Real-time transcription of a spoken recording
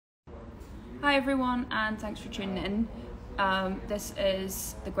Hi everyone, and thanks for tuning in. This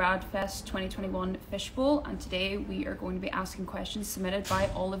is the GradFest 2021 Fishbowl, and today we are going to be asking questions submitted by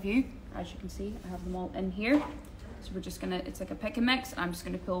all of you. As you can see, I have them all in here. So we're just gonna, it's like a pick and mix. I'm just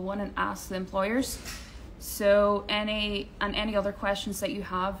gonna pull one and ask the employers. So any other questions that you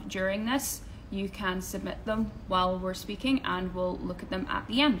have during this, you can submit them while we're speaking and we'll look at them at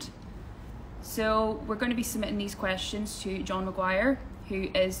the end. So we're going to be submitting these questions to John Maguire, who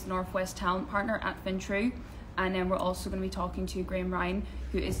is the Northwest Talent Partner at Fintrue, and then we're also going to be talking to Graham Ryan,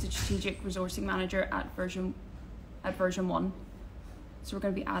 who is the Strategic Resourcing Manager at Version 1. So we're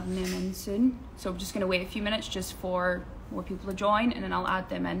going to be adding them in soon. So we're just going to wait a few minutes just for more people to join, and then I'll add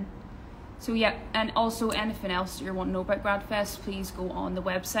them in. So yeah, and also anything else that you want to know about GradFest, please go on the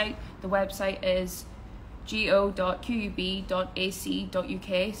website. The website is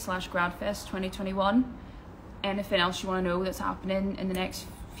go.qub.ac.uk/GradFest 2021. Anything else you want to know that's happening in the next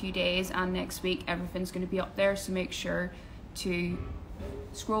few days and next week, everything's going to be up there, so make sure to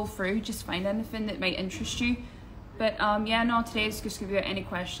scroll through, just find anything that might interest you. But yeah, no, today is just going to be about any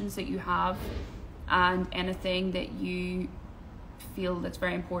questions that you have, and anything that you feel that's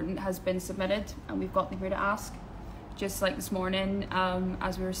very important has been submitted and we've got them here to ask, just like this morning,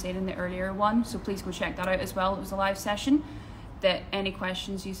 as we were saying in the earlier one. So please go check that out as well. It was a live session. That any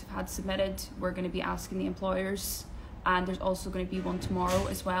questions you have had submitted, we're going to be asking the employers, and there's also going to be one tomorrow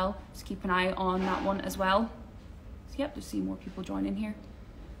as well, so keep an eye on that one as well. So yep, there's more people joining here.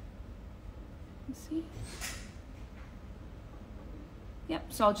 Let's see.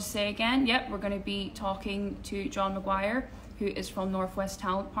 Yep, so I'll just say again, yep, we're going to be talking to John Maguire, who is from Northwest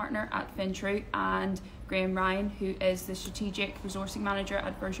Talent Partner at Fintrue, and Graham Ryan, who is the Strategic Resourcing Manager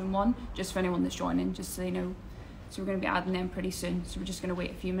at Version 1, just for anyone that's joining, just so they know. So we're going to be adding them pretty soon. So we're just going to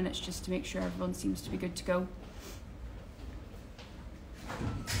wait a few minutes just to make sure everyone seems to be good to go.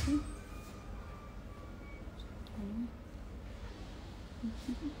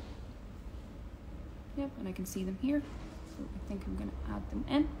 Yep, and I can see them here. So I think I'm going to add them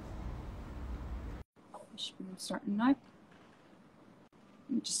in. Should be starting now. It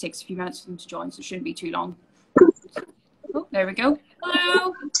just takes a few minutes for them to join, so it shouldn't be too long. Oh, there we go.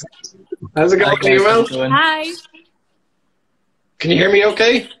 Hello. How's it going? Are you well? Hi. Can you hear me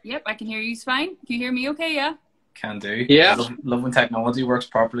okay? Yep, I can hear you fine. Can you hear me okay, yeah? Can do. Yeah. Love when technology works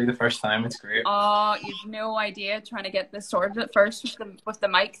properly the first time. It's great. Oh, you've no idea trying to get this sorted at first with the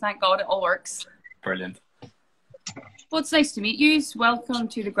mic. Thank God it all works. Brilliant. Well, it's nice to meet you. Welcome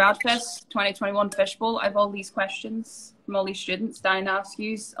to the GradFest 2021 Fishbowl. I have all these questions from all these students dying to ask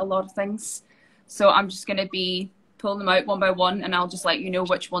you a lot of things. So I'm just going to be pulling them out one by one, and I'll just let you know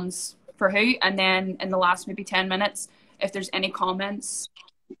which one's for who. And then in the last maybe 10 minutes, if there's any comments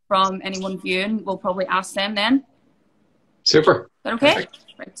from anyone viewing, we'll probably ask them then. Super. Is that okay? Perfect.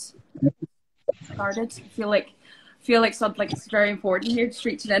 Right. Started. I feel like something like it's very important here to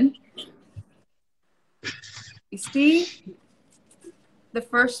reach it in. You see, the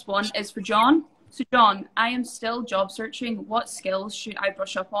first one is for John. So John, I am still job searching. What skills should I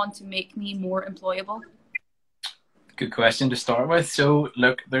brush up on to make me more employable? Good question to start with. So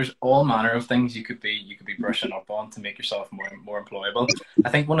look, there's all manner of things you could be brushing up on to make yourself more employable. I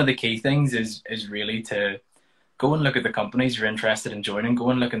think one of the key things is really to go and look at the companies you're interested in joining, go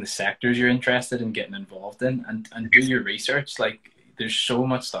and look in the sectors you're interested in getting involved in, and do your research. Like, there's so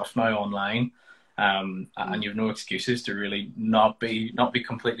much stuff now online, and you've no excuses to really not be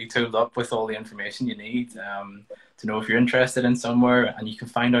completely tooled up with all the information you need to know if you're interested in somewhere. And you can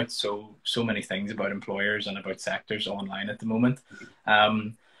find out so many things about employers and about sectors online at the moment.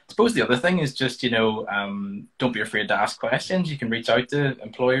 I suppose the other thing is just, don't be afraid to ask questions. You can reach out to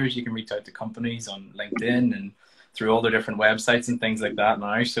employers, you can reach out to companies on LinkedIn and through all their different websites and things like that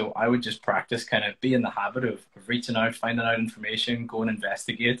now. So I would just practice, kind of be in the habit of reaching out, finding out information, go and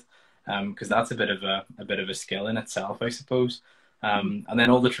investigate, because that's a bit of a skill in itself, I suppose. And then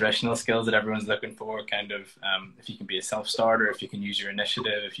all the traditional skills that everyone's looking for, kind of, if you can be a self-starter, if you can use your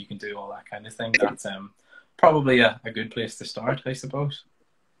initiative, if you can do all that kind of thing, that's probably a good place to start, I suppose.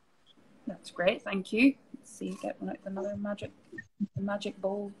 That's great, thank you. Let's see, get one out with another magic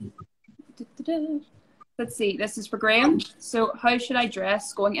bowl. Let's see, this is for Graham. So how should I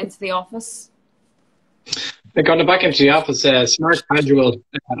dress going into the office? Like, going back into the office, smart casual,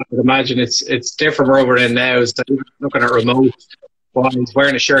 I would imagine it's different where we're in now. So looking at remote, ones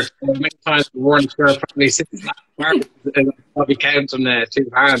wearing a shirt. Many times we're wearing a shirt probably sits probably count on two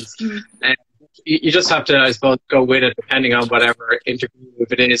hands. You just have to, I suppose, go with it depending on whatever interview,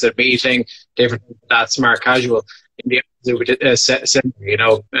 if it is a meeting, different that smart casual. In the opposite,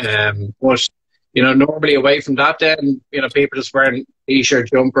 similar, but normally away from that, then, people just wearing t-shirt,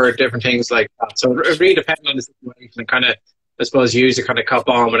 jumper, different things like that. So it really depends on the situation and kind of, I suppose, you to kind of cop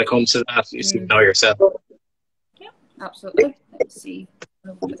on when it comes to that. You see, know yourself. Yeah, absolutely. Let's see.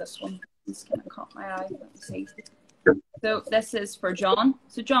 Look at this one. It's kind of caught my eye. Let's see. So this is for John.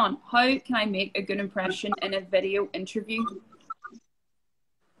 So John, how can I make a good impression in a video interview?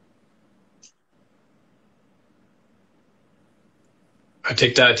 I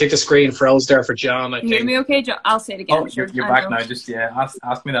think the screen froze there for John. Can you hear me okay, John? I'll say it again. Oh, you're back now. Just,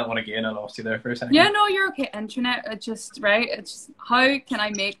 ask me that one again. I lost you there for a second. Yeah, no, you're okay. Internet, it's just, how can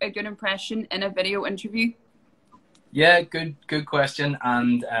I make a good impression in a video interview? Yeah, good question.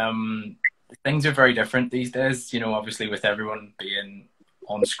 And things are very different these days, obviously with everyone being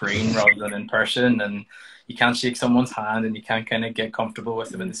on screen rather than in person, and you can't shake someone's hand and you can't kind of get comfortable with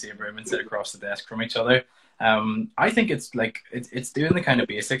them in the same room and sit across the desk from each other. I think it's doing the kind of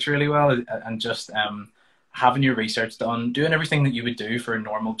basics really well, and just having your research done, doing everything that you would do for a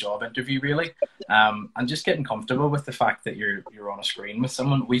normal job interview really, and just getting comfortable with the fact that you're on a screen with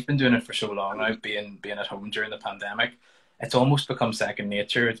someone. We've been doing it for so long now, being at home during the pandemic. It's almost become second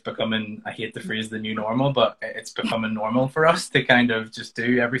nature. It's becoming, I hate the phrase the new normal, but it's becoming normal for us to kind of just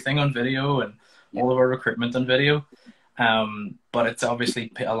do everything on video and all of our recruitment on video. But it's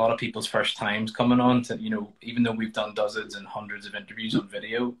obviously a lot of people's first times coming on to, even though we've done dozens and hundreds of interviews on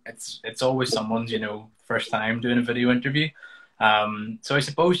video, it's always someone's, first time doing a video interview. So I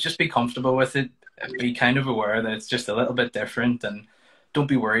suppose just be comfortable with it, be kind of aware that it's just a little bit different, and don't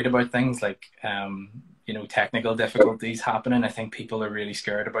be worried about things like, technical difficulties happening. I think people are really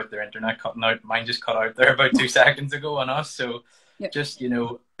scared about their internet cutting out. Mine just cut out there about 2 seconds ago on us. So just,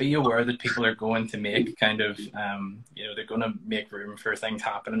 be aware that people are going to make kind of, they're going to make room for things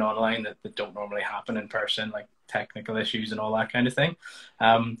happening online that don't normally happen in person, like technical issues and all that kind of thing.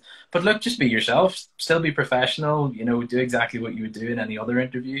 But look, just be yourself, still be professional, do exactly what you would do in any other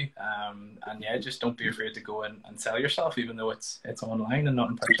interview. And yeah, just don't be afraid to go in and sell yourself, even though it's online and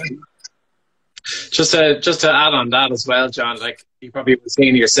not in person. Just to add on that as well, John, like you probably were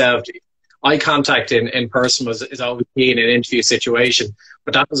saying yourself, eye contact in person is always key in an interview situation,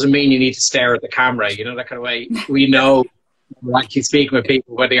 but that doesn't mean you need to stare at the camera, that kind of way. We know, like you speak with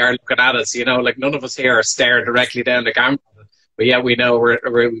people when they are looking at us, like none of us here are staring directly down the camera, but yeah, we know we're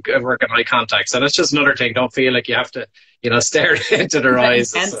working eye contact. So that's just another thing. Don't feel like you have to, stare into their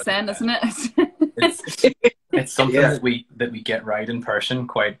eyes. It's isn't it? It's something that we get right in person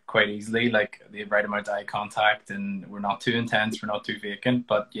quite easily, like the right amount of eye contact, and we're not too intense, we're not too vacant.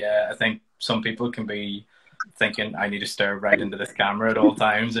 But yeah, I think some people can be thinking, I need to stare right into this camera at all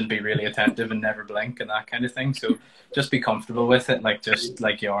times and be really attentive and never blink and that kind of thing. So just be comfortable with it, like just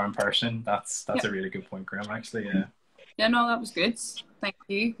like you are in person. That's a really good point, Graham, actually. Yeah, no, that was good. Thank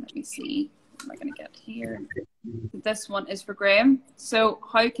you. Let me see. What am I going to get here? This one is for Graham. So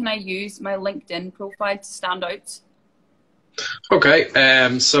how can I use my LinkedIn profile to stand out?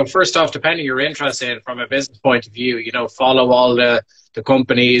 Okay. So first off, depending you're interested in from a business point of view, follow all the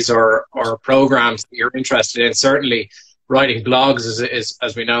companies or programs that you're interested in. Certainly writing blogs is,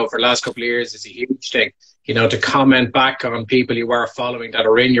 as we know, for the last couple of years is a huge thing. To comment back on people you are following that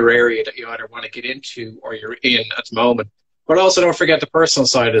are in your area that you either want to get into or you're in at the moment. But also don't forget the personal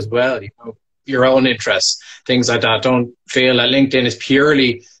side as well, your own interests, things like that. Don't feel that LinkedIn is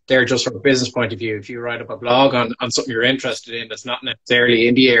purely there just from a business point of view. If you write up a blog on something you're interested in that's not necessarily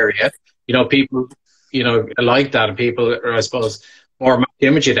in the area, people, like that, and people are, I suppose, more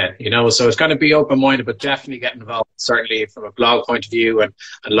image you then, so it's going to be open-minded, but definitely get involved, certainly from a blog point of view and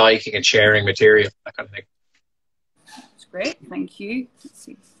liking and sharing material, that kind of thing. That's great. Thank you. Let's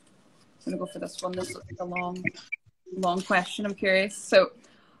see. I'm going to go for this one. This looks like a long question. I'm curious. So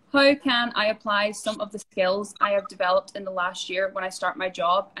how can I apply some of the skills I have developed in the last year when I start my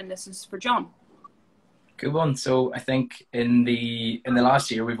job? And this is for John. Good one. So I think in the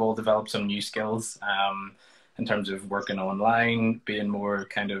last year, we've all developed some new skills in terms of working online, being more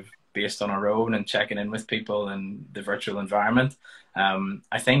kind of based on our own and checking in with people in the virtual environment.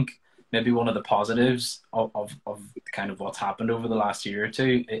 I think maybe one of the positives of kind of what's happened over the last year or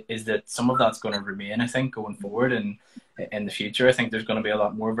two is that some of that's going to remain, I think, going forward. And in the future, I think there's going to be a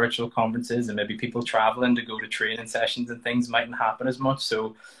lot more virtual conferences, and maybe people traveling to go to training sessions and things mightn't happen as much.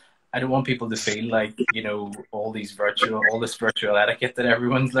 So I don't want people to feel like, all this virtual etiquette that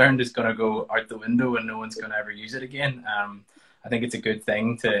everyone's learned is going to go out the window and no one's going to ever use it again. I think it's a good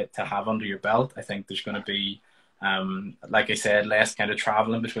thing to have under your belt. I think there's going to be Like I said, less kind of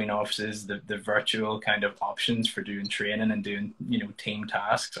traveling between offices. The virtual kind of options for doing training and doing, you know, team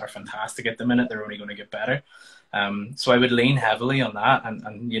tasks are fantastic at the minute. They're only going to get better. So I would lean heavily on that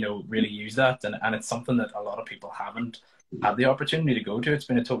and you know, really use that. And it's something that a lot of people haven't had the opportunity to go to. It's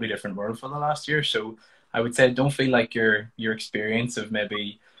been a totally different world for the last year. So I would say don't feel like your experience of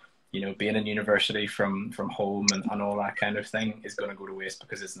maybe, you know, being in university from home and all that kind of thing is going to go to waste,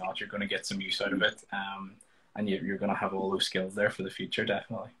 because it's not. You're going to get some use out of it. And you're going to have all those skills there for the future,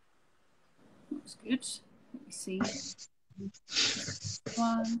 definitely. That's good. Let me see.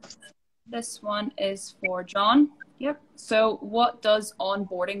 This one is for John. Yep. So what does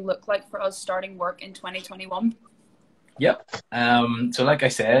onboarding look like for us starting work in 2021? Yep. So like I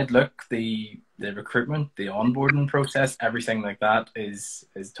said, look, the recruitment, the onboarding process, everything like that is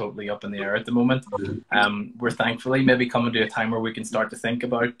totally up in the air at the moment. We're thankfully maybe coming to a time where we can start to think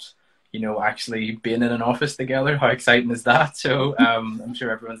about, you know, actually being in an office together. How exciting is that? So I'm sure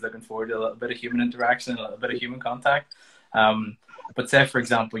everyone's looking forward to a little bit of human interaction, a little bit of human contact. But say, for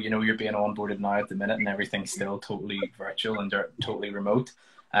example, you know, you're being onboarded now at the minute and everything's still totally virtual and totally remote.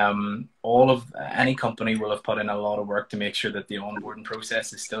 Any company will have put in a lot of work to make sure that the onboarding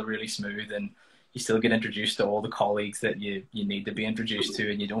process is still really smooth and you still get introduced to all the colleagues that you need to be introduced to,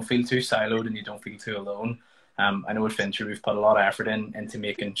 and you don't feel too siloed and you don't feel too alone. I know at Finsure we've put a lot of effort into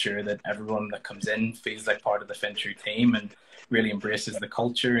making sure that everyone that comes in feels like part of the Finsure team and really embraces the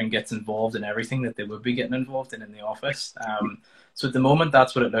culture and gets involved in everything that they would be getting involved in the office. So at the moment,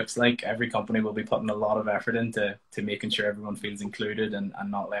 that's what it looks like. Every company will be putting a lot of effort into making sure everyone feels included and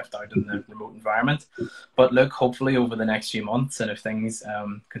not left out in the remote environment. But look, hopefully over the next few months, and if things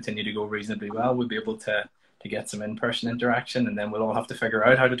continue to go reasonably well, we'll be able to get some in-person interaction, and then we'll all have to figure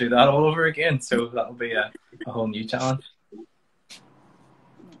out how to do that all over again. So that'll be a whole new challenge.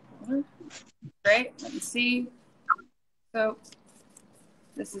 Great. Let me see. So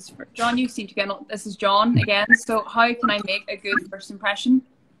this is for John. You seem to get this is John again. So how can I make a good first impression?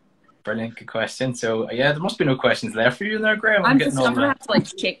 Brilliant, good question. So yeah, there must be no questions left for you in there, Graham. I'm gonna have to like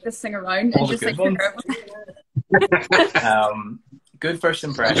shake this thing around and just like figure out. Good first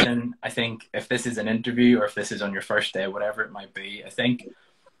impression. I think if this is an interview or if this is on your first day, whatever it might be, I think,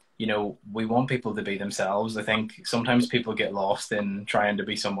 you know, we want people to be themselves. I think sometimes people get lost in trying to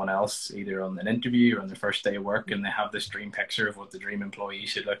be someone else, either on an interview or on their first day of work, and they have this dream picture of what the dream employee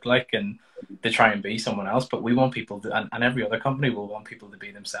should look like, and they try and be someone else. But we want people to, and every other company will want people to be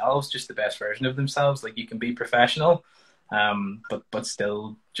themselves, just the best version of themselves. Like, you can be professional, but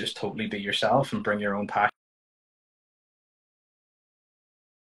still just totally be yourself and bring your own passion.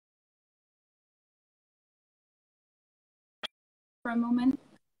 For a moment.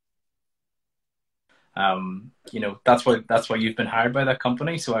 You know, that's why you've been hired by that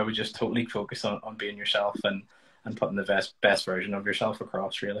company. So I would just totally focus on being yourself and putting the best version of yourself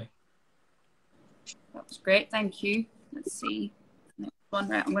across, really. That was great, thank you. Let's see. Next one,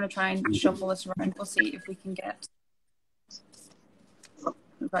 right, I'm going to try and shuffle this around. We'll see if we can get.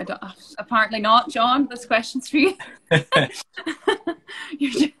 Apparently not, John. This question's for you.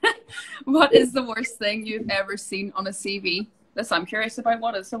 What is the worst thing you've ever seen on a CV? This I'm curious about.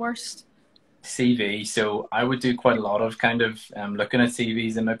 What is the worst? CV. So I would do quite a lot of kind of looking at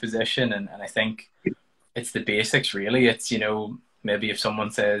CVs in my position, and I think it's the basics, really. It's, you know, maybe if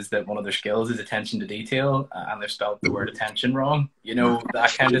someone says that one of their skills is attention to detail and they've spelled the word attention wrong, you know,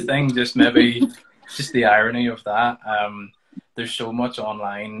 that kind of thing. Just maybe just the irony of that. There's so much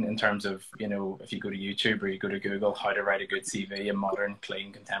online in terms of, you know, if you go to YouTube or you go to Google, how to write a good CV, a modern,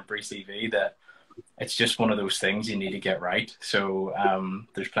 clean, contemporary CV, that it's just one of those things you need to get right. So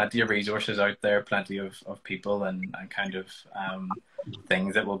there's plenty of resources out there, plenty of people and kind of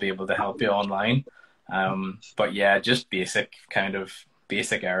things that will be able to help you online. But yeah, just basic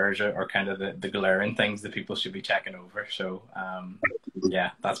errors are kind of the glaring things that people should be checking over. So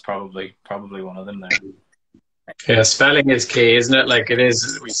yeah, that's probably one of them there. Yeah, spelling is key, isn't it? Like, it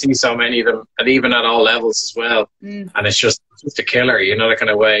is. We see so many of them, and even at all levels as well. And it's just a killer, you know, the kind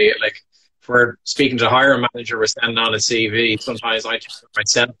of way. Like, if we're speaking to a hiring manager, we're sending on a CV. Sometimes I check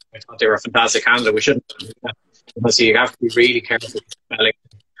myself. I thought they were a fantastic candidate. We shouldn't. So you have to be really careful with spelling.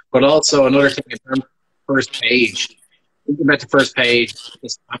 But also another thing in terms of first page. Think about the first page.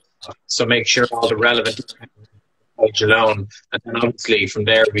 So make sure all the relevant page alone, and then obviously from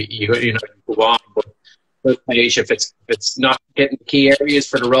there you go on. But first page, if it's not getting the key areas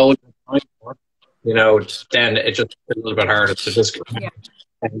for the role, you know, then it just a little bit harder to just kind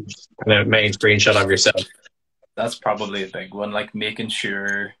of main screenshot of yourself. That's probably a big one, like making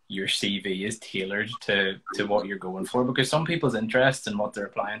sure your CV is tailored to what you're going for, because some people's interests and what they're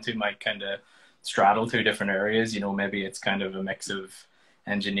applying to might kind of straddle two different areas. Maybe it's kind of a mix of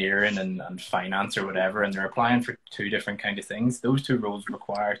engineering and finance or whatever, and they're applying for two different kind of things. Those two roles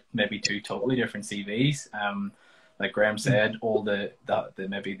require maybe two totally different CVs. Like Graham said, all the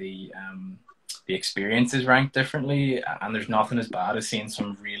experience is ranked differently, and there's nothing as bad as seeing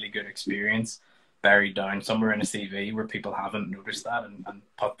some really good experience buried down somewhere in a CV where people haven't noticed that and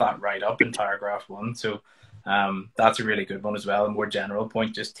put that right up in paragraph 1. So that's a really good one as well. A more general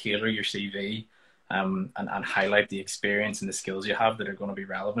point, just tailor your CV and highlight the experience and the skills you have that are going to be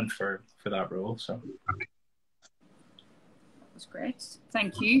relevant for that role. So that's great.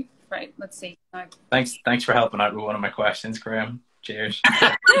 Thank you. Right, let's see. Thanks for helping out with one of my questions, Graham. Cheers.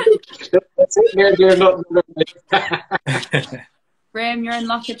 Graham, you're in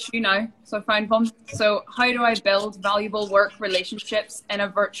luck at you now. So I found one. So how do I build valuable work relationships in a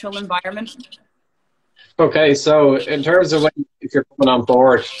virtual environment? Okay, so in terms of if you're coming on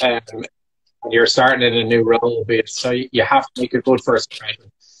board and you're starting in a new role, so you have to make a good first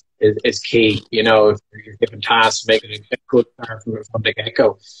impression is key. If you're given tasks, making a good start from the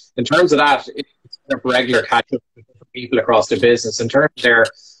get-go. In terms of that, it's regular catch-up with different people across the business. In terms of their,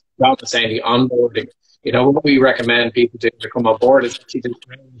 rather saying the onboarding, what we recommend people do to come on board is actually do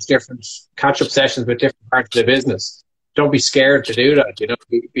different catch-up sessions with different parts of the business. Don't be scared to do that.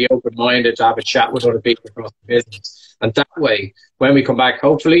 Be open-minded to have a chat with other people across the business. And that way, when we come back,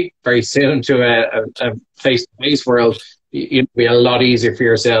 hopefully, very soon to a face-to-face world, it'll be a lot easier for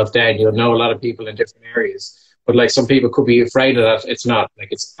yourself then. You'll know a lot of people in different areas. But some people could be afraid of that. It's not.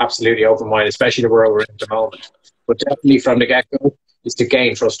 It's absolutely open-minded, especially where we're in at the moment. But definitely from the get-go is to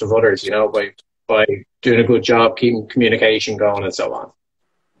gain trust of others, by doing a good job, keeping communication going and so on.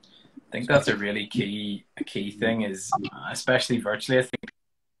 I think that's a really key thing is, especially virtually, I think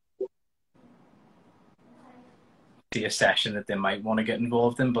see a session that they might want to get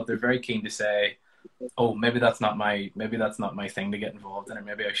involved in, but they're very keen to say, oh, maybe that's not my thing to get involved in, or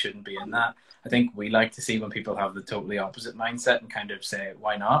maybe I shouldn't be in that. I think we like to see when people have the totally opposite mindset and kind of say,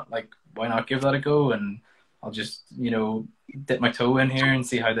 why not? Why not give that a go? And I'll just, dip my toe in here and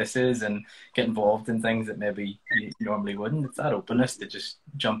see how this is and get involved in things that maybe you normally wouldn't. It's that openness to just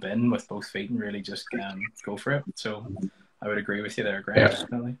jump in with both feet and really just go for it. So I would agree with you there, Graham,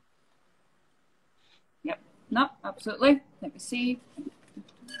 definitely. Yep, no, absolutely. Let me see.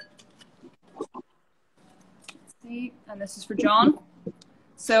 And this is for John.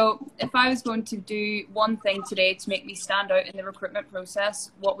 So if I was going to do one thing today to make me stand out in the recruitment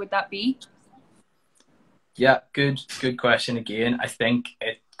process, what would that be? Yeah, good question again. I think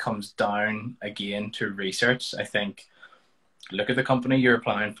it comes down again to research. I think look at the company you're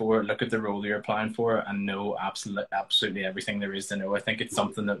applying for, look at the role you're applying for, and know absolutely everything there is to know. I think it's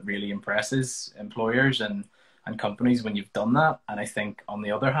something that really impresses employers and companies when you've done that. And I think on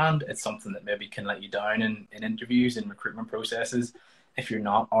the other hand, it's something that maybe can let you down in interviews and recruitment processes if you're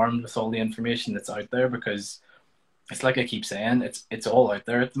not armed with all the information that's out there, because it's like I keep saying, it's all out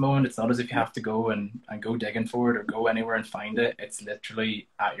there at the moment. It's not as if you have to go and go digging for it or go anywhere and find it. It's literally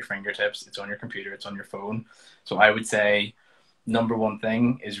at your fingertips. It's on your computer. It's on your phone. So I would say number one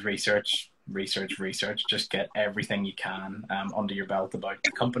thing is research. Just get everything you can under your belt about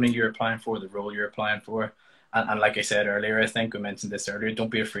the company you're applying for, the role you're applying for. And like I said earlier, I think we mentioned this earlier, don't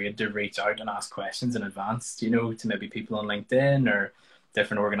be afraid to reach out and ask questions in advance, to maybe people on LinkedIn or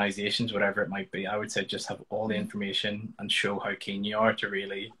different organizations, whatever it might be. I would say just have all the information and show how keen you are to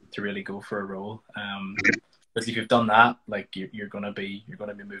really go for a role. Because if you've done that, you're gonna be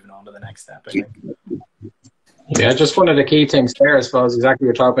moving on to the next step, I think. Yeah, just one of the key things there, I suppose, exactly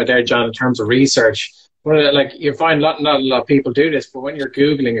what you're talking about there, John, in terms of research. You find not a lot of people do this, but when you're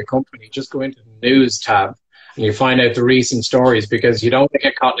Googling a company, just go into the news tab and you find out the recent stories, because you don't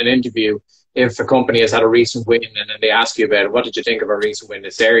get caught in an interview if a company has had a recent win and then they ask you about it. What did you think of a recent win?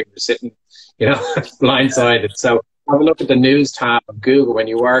 This area, you're sitting, blindsided. So have a look at the news tab of Google when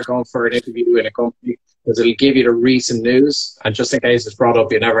you are going for an interview in a company, because it'll give you the recent news. And just in case it's brought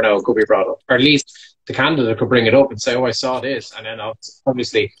up, you never know, it could be brought up. Or at least the candidate could bring it up and say, oh, I saw this. And then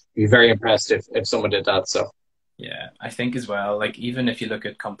obviously be very impressed if someone did that. So. Yeah, I think as well, even if you look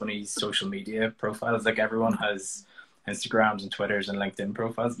at companies' social media profiles, everyone has Instagrams and Twitters and LinkedIn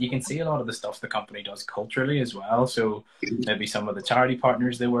profiles, you can see a lot of the stuff the company does culturally as well. So maybe some of the charity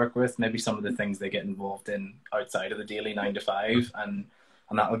partners they work with, maybe some of the things they get involved in outside of the daily 9 to 5, and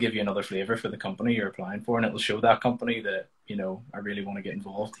that will give you another flavour for the company you're applying for, and it will show that company that, I really want to get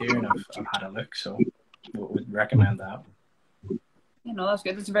involved here and I've had a look. So would recommend that. That's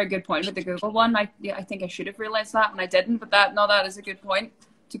good. That's a very good point with the Google one. I think I should have realised that and I didn't, but that is a good point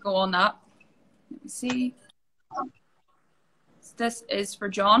to go on that. Let me see. This is for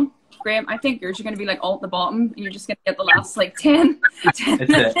John. Graham, I think yours are going to be like all at the bottom, and you're just going to get the last like 10.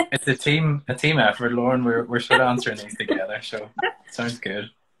 It's a team effort, Lauren. We're sort of answering these together, so sounds good.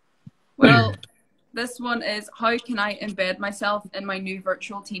 Well, this one is, how can I embed myself in my new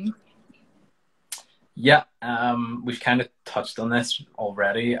virtual team? Yeah, we've kind of touched on this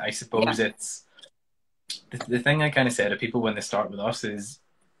already. I suppose it's the thing I kind of say to people when they start with us is,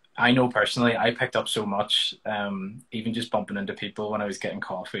 I know personally I picked up so much, even just bumping into people when I was getting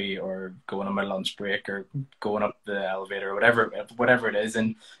coffee or going on my lunch break or going up the elevator or whatever it is,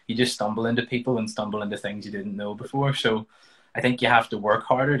 and you just stumble into people and stumble into things you didn't know before. So I think you have to work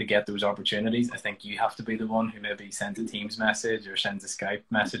harder to get those opportunities. I think you have to be the one who maybe sends a Teams message or sends a Skype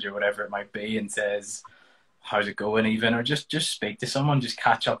message or whatever it might be and says, how's it going even, or just speak to someone, just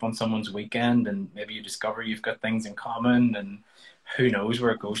catch up on someone's weekend, and maybe you discover you've got things in common, and who knows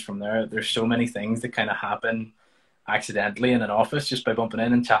where it goes from there. There's so many things that kind of happen accidentally in an office just by bumping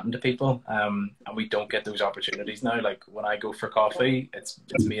in and chatting to people, and we don't get those opportunities now. Like when I go for coffee, it's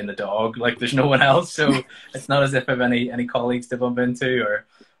me and the dog, like there's no one else, so it's not as if I have any colleagues to bump into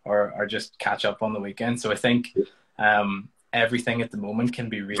or just catch up on the weekend. So I think everything at the moment can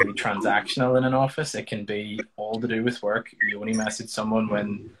be really transactional in an office. It can be all to do with work. You only message someone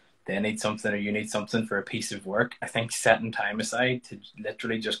when they need something or you need something for a piece of work. I think setting time aside to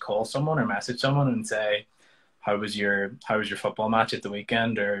literally just call someone or message someone and say, how was your football match at the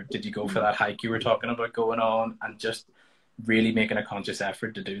weekend, or did you go for that hike you were talking about going on, and just really making a conscious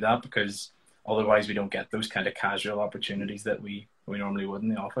effort to do that, because otherwise we don't get those kind of casual opportunities that we normally would in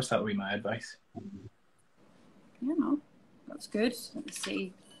the office. That would be my advice. Yeah, no, that's good. Let me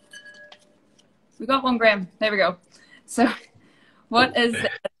see. We got one, Graham. There we go. So what is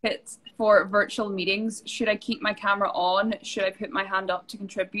the etiquette for virtual meetings? Should I keep my camera on? Should I put my hand up to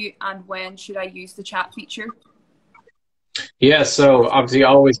contribute? And when should I use the chat feature? Yeah, so obviously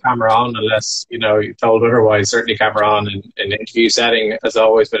always camera on unless, you're told otherwise. Certainly camera on in an interview setting as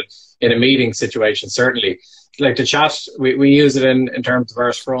always, but in a meeting situation, certainly. Like the chat, we use it in terms of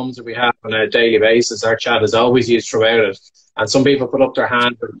our scrums that we have on a daily basis. Our chat is always used throughout it. And some people put up their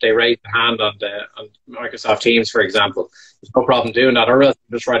hand, or they raise their hand on Microsoft Teams, for example. There's no problem doing that. Or else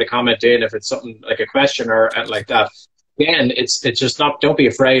just write a comment in if it's something like a question or like that. Again, it's just don't be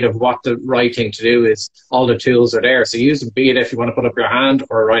afraid of what the right thing to do is. All the tools are there. So use them, be it if you want to put up your hand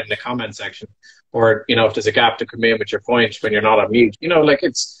or write in the comment section, or, if there's a gap to come in with your point when you're not on mute.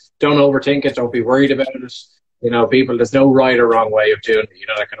 Don't overthink it. Don't be worried about it. People, there's no right or wrong way of doing it,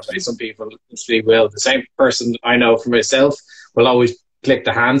 that kind of way. Some people literally will. The same person I know for myself will always click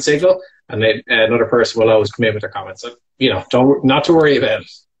the hand signal, and then another person will always come in with their comments. So, not to worry about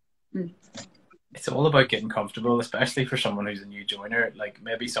it. It's all about getting comfortable, especially for someone who's a new joiner. Like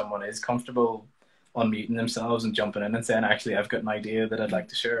maybe someone is comfortable unmuting themselves and jumping in and saying, actually, I've got an idea that I'd like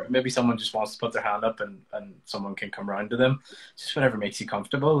to share. Maybe someone just wants to put their hand up and someone can come round to them. Just whatever makes you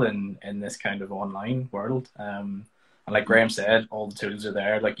comfortable in this kind of online world. And like Graham said, all the tools are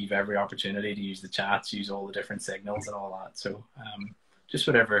there. Like you've every opportunity to use the chats, use all the different signals and all that. So just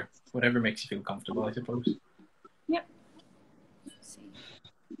whatever makes you feel comfortable, I suppose. Yep. Let's see.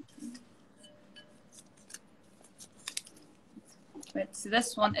 Right, so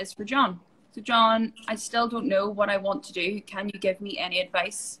this one is for John. So John, I still don't know what I want to do. Can you give me any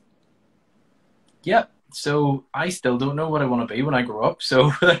advice? Yeah, so I still don't know what I want to be when I grow up.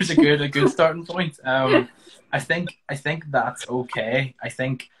 So there's a good starting point. I think that's okay. I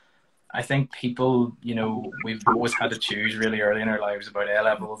think people, we've always had to choose really early in our lives about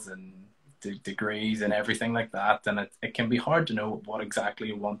A-levels and degrees and everything like that, and it can be hard to know what exactly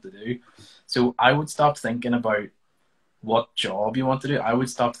you want to do. So I would stop thinking about what job you want to do. I would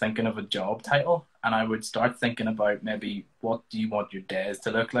stop thinking of a job title, and I would start thinking about maybe what do you want your days to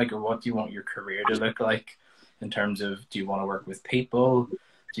look like, or what do you want your career to look like in terms of, do you want to work with people?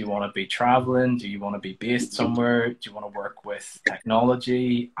 Do you want to be traveling? Do you want to be based somewhere? Do you want to work with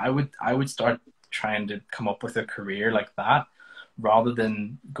technology? I would start trying to come up with a career like that, rather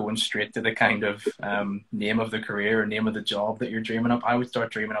than going straight to the kind of name of the career or name of the job that you're dreaming up. I would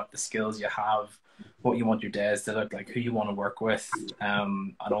start dreaming up the skills you have, what you want your days to look like, who you want to work with,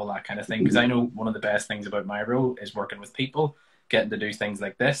 and all that kind of thing. Because I know one of the best things about my role is working with people, getting to do things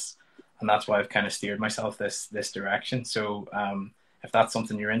like this, and that's why I've kind of steered myself this direction. So if that's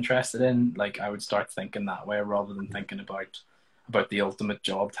something you're interested in, like I would start thinking that way rather than thinking about the ultimate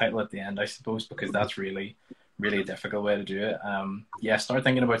job title at the end, I suppose, because that's really a difficult way to do it. Yeah, start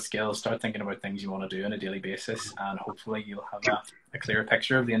thinking about skills, start thinking about things you want to do on a daily basis, and hopefully you'll have a clearer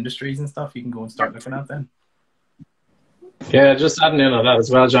picture of the industries and stuff you can go and start looking at then. Yeah, just adding in on that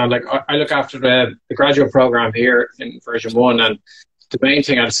as well, John. Like I look after the graduate program here in version one, and the main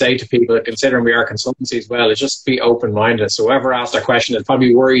thing I'd say to people, considering we are consultancy as well, is just be open minded. So whoever asks that question is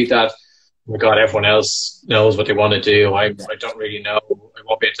probably worried that, oh my God, everyone else knows what they want to do. I don't really know. I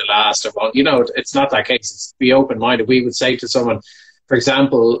won't be able to last. I won't. It's not that case. It's be open minded. We would say to someone, for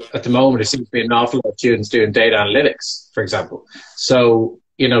example, at the moment, there seems to be an awful lot of students doing data analytics, for example. So,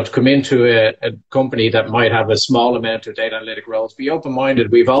 to come into a company that might have a small amount of data analytic roles, be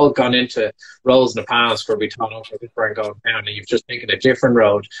open-minded. We've all gone into roles in the past where we thought, okay, this is where I'm going down, and you've just taken a different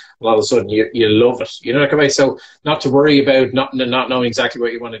road, and all of a sudden you love it. So not to worry about not knowing exactly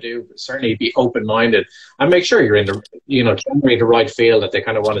what you want to do, but certainly be open-minded and make sure you're in the, generally the right field that they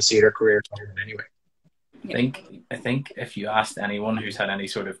kind of want to see their career going in anyway. I think if you asked anyone who's had any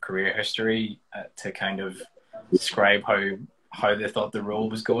sort of career history to kind of describe how they thought the role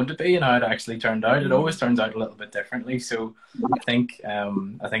was going to be and how it actually turned out, it always turns out a little bit differently. So I think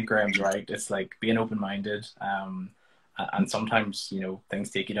Graham's right. It's like being open-minded, and sometimes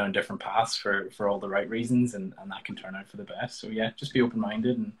things take you down different paths for all the right reasons, and that can turn out for the best. So yeah, just be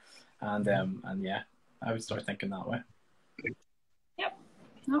open-minded and yeah, I would start thinking that way. Yep.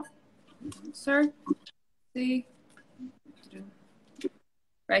 No, sir. See.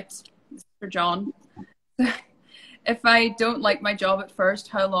 Right. This is for John. If I don't like my job at first,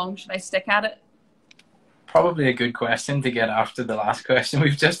 how long should I stick at it? Probably a good question to get after the last question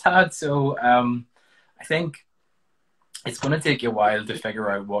we've just had. So I think it's going to take you a while to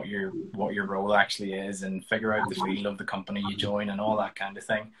figure out what your role actually is and figure out the field of the company you join and all that kind of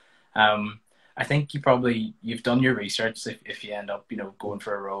thing. I think you've done your research if you end up, going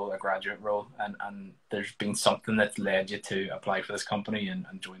for a graduate role, and there's been something that's led you to apply for this company and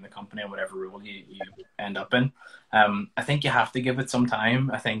join the company in whatever role you end up in. I think you have to give it some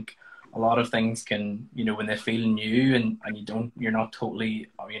time. I think a lot of things can, when they feel new and you're not totally,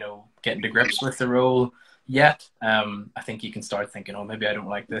 getting to grips with the role yet. I think you can start thinking, oh, maybe I don't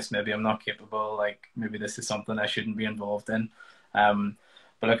like this. Maybe I'm not capable. Like maybe this is something I shouldn't be involved in.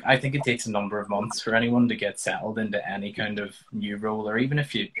 But look, I think it takes a number of months for anyone to get settled into any kind of new role, or even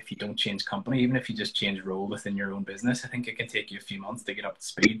if you don't change company, even if you just change role within your own business, I think it can take you a few months to get up to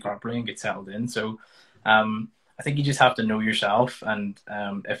speed properly and get settled in. So I think you just have to know yourself, and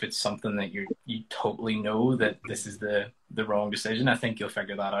if it's something that you totally know that this is the wrong decision, I think you'll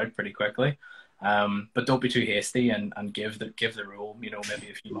figure that out pretty quickly. But don't be too hasty and give the role, maybe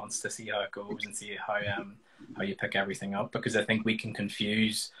a few months to see how it goes and see how you pick everything up, because I think we can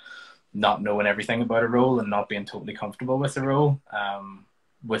confuse not knowing everything about a role and not being totally comfortable with the role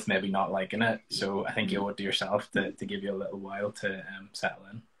with maybe not liking it. So I think you owe it to yourself to give you a little while to settle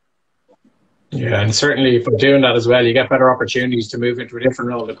in. Yeah, and certainly by doing that as well, you get better opportunities to move into a different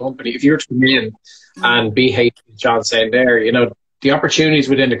role in the company. If you're to come in and be hasty, John saying there, the opportunities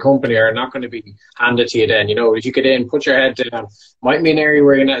within the company are not going to be handed to you then. If you get in, put your head down, might be an area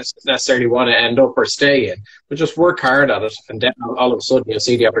where you necessarily want to end up or stay in, but just work hard at it, and then all of a sudden you'll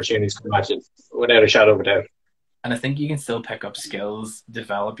see the opportunities come at you without a shadow of a doubt. And I think you can still pick up skills,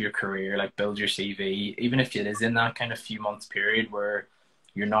 develop your career, like build your CV, even if it is in that kind of few months period where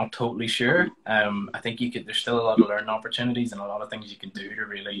you're not totally sure. I think there's still a lot of learning opportunities and a lot of things you can do to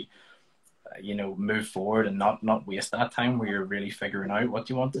really move forward and not waste that time where you're really figuring out what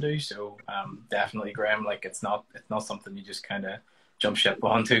you want to do. So definitely, Graham, like it's not something you just kind of jump ship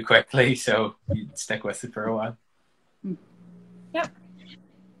on too quickly, so you stick with it for a while. Yep.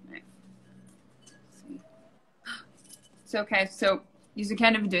 So okay, so you're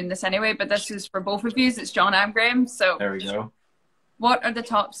kind of doing this anyway, but this is for both of you. It's John and Graham. So there we go. What are the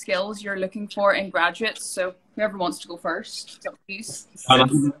top skills you're looking for in graduates? So whoever wants to go first, please.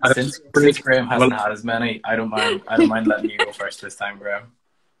 Since Graham hasn't had as many, I don't mind letting you go first this time, Graham.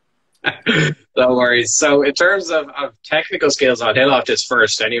 No worries. So in terms of technical skills, I'll hit off this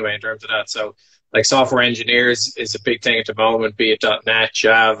first anyway in terms of that. So like software engineers is a big thing at the moment, be it .NET,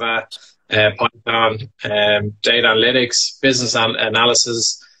 Java, Python, data analytics, business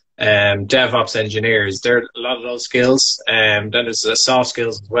analysis, DevOps engineers. There are a lot of those skills. Then there's the soft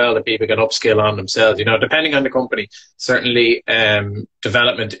skills as well that people can upskill on themselves. Depending on the company, certainly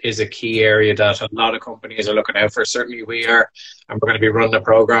development is a key area that a lot of companies are looking out for. Certainly we are, and we're going to be running a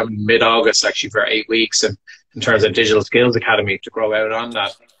program in mid-August actually for 8 weeks, and in terms of Digital Skills Academy to grow out on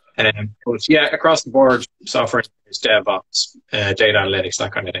that. But yeah, across the board, software engineers, DevOps, data analytics,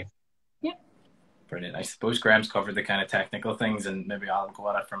 that kind of thing. Brilliant. I suppose Graham's covered the kind of technical things, and maybe I'll go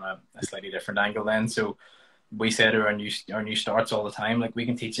at it from a slightly different angle then. So we say to our new starts all the time, like we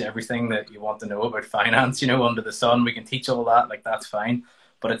can teach you everything that you want to know about finance, under the sun. We can teach all that, like that's fine.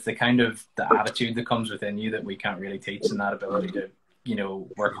 but it's the attitude that comes within you that we can't really teach, and that ability to, you know,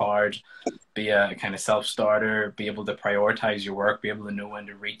 work hard, be a kind of self-starter, be able to prioritize your work, be able to know when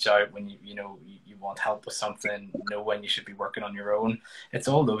to reach out when you know you want help with something, know when you should be working on your own. It's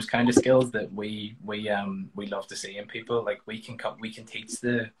all those kind of skills that we love to see in people. Like we can teach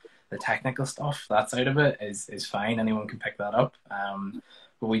the technical stuff. That side of it is fine. Anyone can pick that up.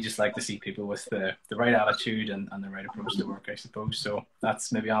 But we just like to see people with the right attitude and the right approach to work, I suppose. So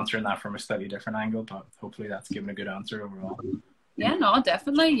that's maybe answering that from a slightly different angle, but hopefully that's given a good answer overall. Yeah, no,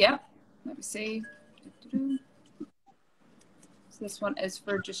 definitely. Yeah. Let me see. So this one is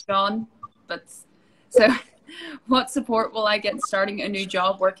for just John. But so, what support will I get starting a new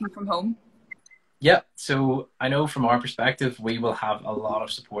job working from home? Yeah, so I know from our perspective, we will have a lot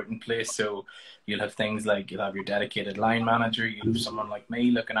of support in place. So you'll have things like you'll have your dedicated line manager, you'll have someone like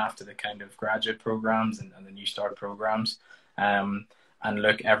me looking after the kind of graduate programs and the New Start programs. And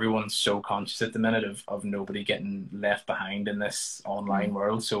look, everyone's so conscious at the minute of nobody getting left behind in this online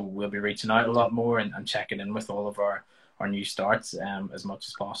world. So we'll be reaching out a lot more and checking in with all of our new starts as much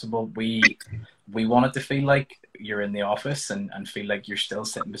as possible. We want it to feel like you're in the office and feel like you're still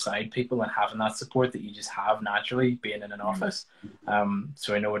sitting beside people and having that support that you just have naturally being in an office.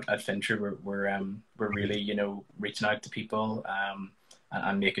 So I know at Fintra we're really, you know, reaching out to people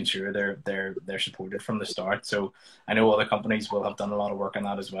and making sure they're supported from the start. So I know other companies will have done a lot of work on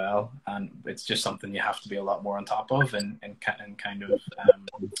that as well, and it's just something you have to be a lot more on top of in kind of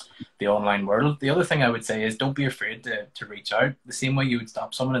the online world. The other thing I would say is don't be afraid to reach out. The same way you would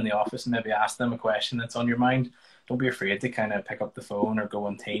stop someone in the office and maybe ask them a question that's on your mind, don't be afraid to kind of pick up the phone or go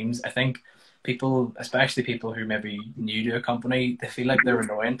on Teams. I think people, especially people who may be new to a company, they feel like they're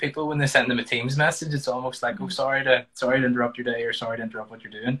annoying people when they send them a Teams message. It's almost like, oh, sorry to interrupt your day, or sorry to interrupt what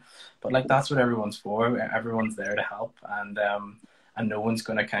you're doing. But like, that's what everyone's for. Everyone's there to help, and no one's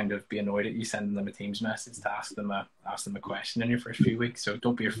going to kind of be annoyed at you sending them a Teams message to ask them a question in your first few weeks. So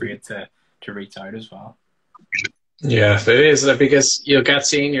don't be afraid to reach out as well. Yeah, it is, because you'll get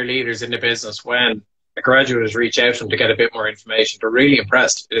senior leaders in the business when a graduate reach out to them to get a bit more information. They're really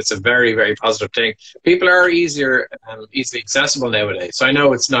impressed. It's a very, very positive thing. People are easily accessible nowadays. So I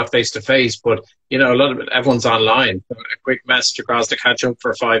know it's not face to face, but you know, a lot of it, everyone's online. So a quick message across to catch up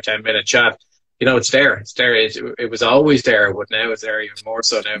for a 5-10 minute chat. You know, it's there. It's there. It was always there, but now it's there even more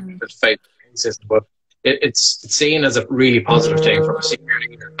so now for the face system. But it's seen as a really positive thing from a senior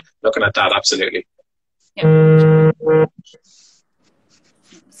leader. Looking at that, absolutely. Yeah.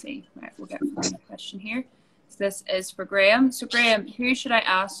 See. Right, we'll get one question here. So this is for Graham. So Graham, who should I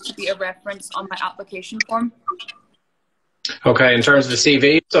ask to be a reference on my application form? Okay, in terms of the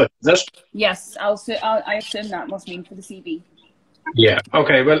CV, so is it? Yes, I assume that must mean for the CV. Yeah.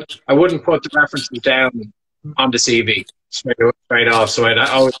 Okay. Well, I wouldn't put the references down on the CV straight off. So I'd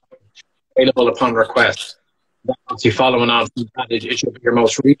always available upon request. If you're following on from that, it should be your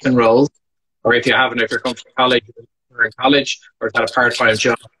most recent roles, or if you're coming from college, or in college, or is that a part-time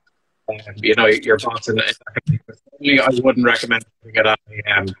job? You know, your boss in that. I wouldn't recommend putting it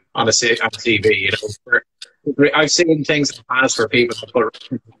on a CV. You know, I've seen things in the past where people have put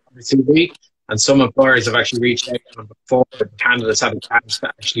on the CV, and some employers have actually reached out to them before the candidates have a chance to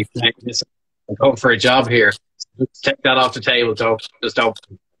actually play this and go for a job here. So just take that off the table. Don't.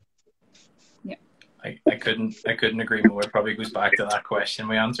 Yeah. I couldn't agree more. It probably goes back to that question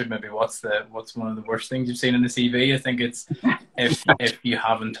we answered. Maybe what's one of the worst things you've seen in the CV? I think it's if you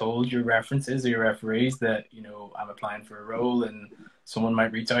haven't told your references or your referees that, you know, I'm applying for a role and someone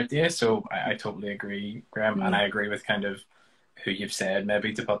might reach out to you. So I totally agree, Graham, and I agree with kind of who you've said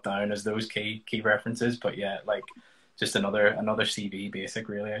maybe to put down as those key references. But yeah, like just another CV basic,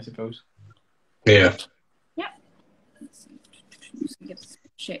 really, I suppose. Yeah. Yeah. Let's give this a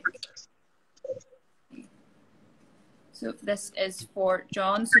shake. So this is for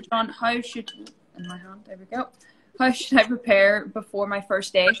John. So John, how should I prepare before my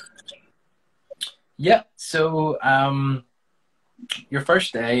first day? Yeah. So your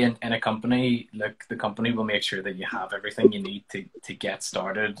first day in a company, look, the company will make sure that you have everything you need to get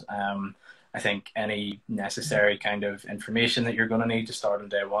started. I think any necessary kind of information that you're going to need to start on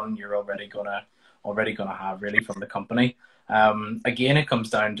day one, you're already gonna have really from the company. Again, it comes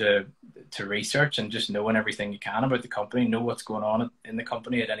down to research and just knowing everything you can about the company, know what's going on in the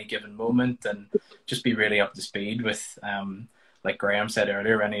company at any given moment, and just be really up to speed with, like Graham said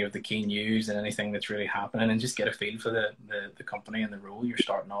earlier, any of the key news and anything that's really happening, and just get a feel for the company and the role you're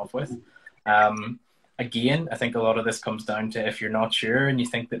starting off with. Again, I think a lot of this comes down to if you're not sure and you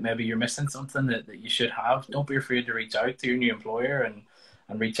think that maybe you're missing something that you should have, don't be afraid to reach out to your new employer and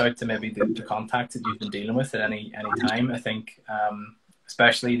reach out to maybe the contacts that you've been dealing with at any time. I think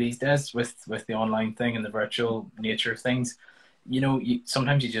especially these days with the online thing and the virtual nature of things,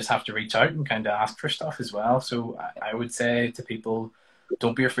 sometimes you just have to reach out and kind of ask for stuff as well. So I would say to people,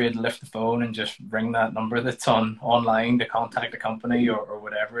 don't be afraid to lift the phone and just ring that number that's online to contact a company or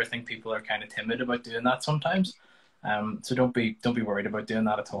whatever. I think people are kind of timid about doing that sometimes. So don't be worried about doing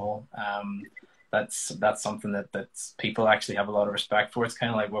that at all. That's something that people actually have a lot of respect for. It's kind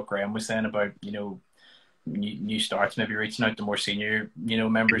of like what Graham was saying about, new starts, maybe reaching out to more senior,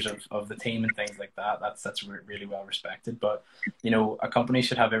 members of the team and things like that. That's really well respected. But, a company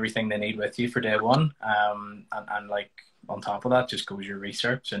should have everything they need with you for day one. And like, on top of that, just go with your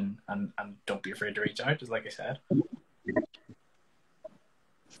research and don't be afraid to reach out, just like I said.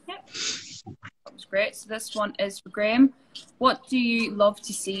 Yep. That was great. So this one is for Graham. What do you love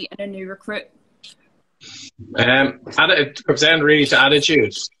to see in a new recruit? It comes down really to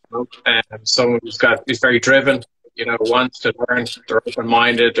attitude. Someone who's very driven, wants to learn, they're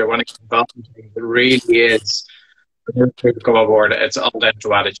open-minded, they want to get involved in things. It really is. To come on board, it's all down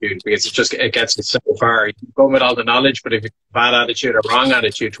to attitude, because it gets you so far. You can go with all the knowledge, but if you have bad attitude or wrong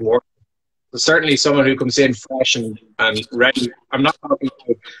attitude toward it, so certainly someone who comes in fresh and ready. I'm not talking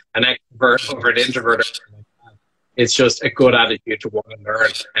about an extrovert or an introvert. It's just a good attitude to want to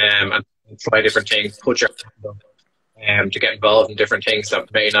learn and try different things, put your hand up, to get involved in different things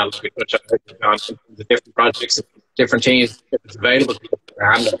that may not look much on the different projects, different teams, it's available to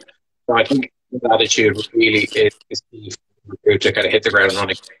your hand up. So I think that attitude really is key to kind of hit the ground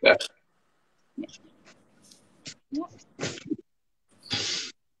running.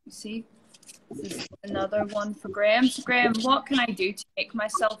 See, this is another one for Graham. So Graham, what can I do to make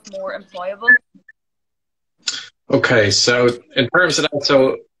myself more employable? Okay, so in terms of that,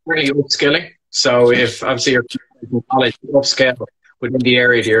 so really upskilling. So if obviously you're in college, upscale within the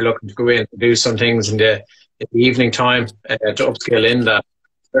area that you're looking to go in to do some things in the evening time to upskill in that.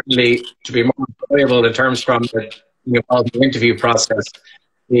 Certainly to be more employable in terms from the interview process,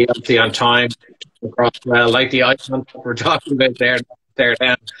 be obviously on time, across well, like the icon we're talking about there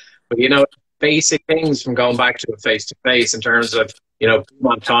then. But basic things from going back to a face-to-face in terms of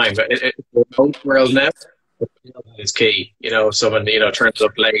on time. But the remote world now is key. Someone turns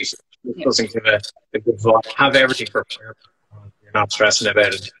up late, doesn't give a good vibe. Have everything prepared. You're not stressing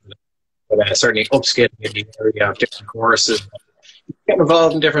about it. But certainly upskilling in the area of different courses. Getting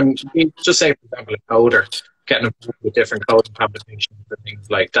involved in different, just say for example a coder, getting involved with different coding competitions and things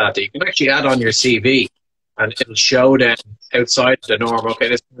like that you can actually add on your CV, and it'll show them outside the norm. Okay,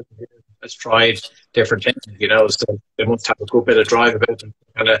 this person here has tried different things, so they must have a good bit of drive about them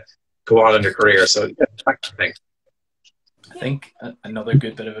to kind of go on in their career. So that kind of thing. I think another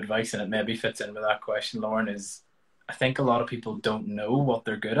good bit of advice, and it maybe fits in with that question, Lauren, is I think a lot of people don't know what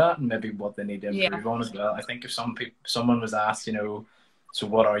they're good at and maybe what they need to improve on as well. I think if someone was asked, so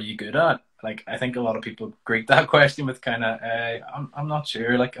what are you good at? Like, I think a lot of people greet that question with kind of, I'm not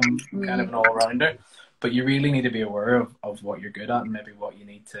sure, like I'm kind of an all-rounder. But you really need to be aware of what you're good at and maybe what you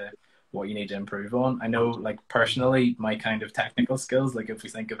need to improve on. I know, like personally, my kind of technical skills, like if we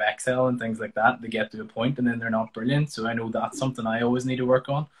think of Excel and things like that, they get to a point and then they're not brilliant. So I know that's something I always need to work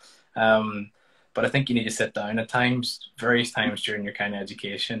on. But I think you need to sit down at times, various times during your kind of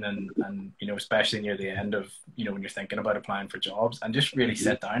education and especially near the end of, when you're thinking about applying for jobs, and just really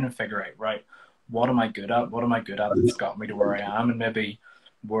sit down and figure out, right, what am I good at? What am I good at that's got me to where I am? And maybe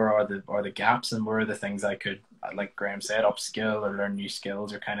where are the gaps and where are the things I could, like Graham said, upskill or learn new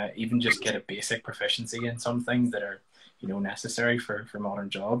skills or kind of even just get a basic proficiency in some things that are, necessary for modern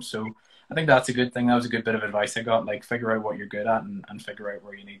jobs. So I think that's a good thing. That was a good bit of advice I got, like figure out what you're good at and figure out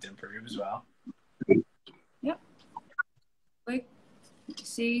where you need to improve as well. Yep. Wait,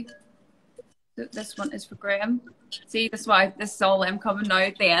 see, this one is for Graham. See, this is all I'm coming now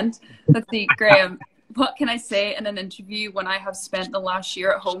at the end. Let's see, Graham, what can I say in an interview when I have spent the last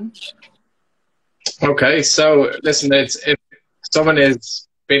year at home? Okay, so listen, if someone is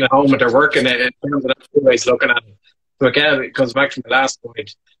being at home and they're working in terms of two ways looking at it. So again, it comes back to the last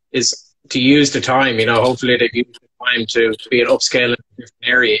point, is to use the time. Hopefully they've used the time to be an upscale in a different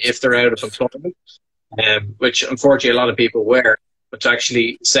area if they're out of employment, which unfortunately a lot of people wear. But to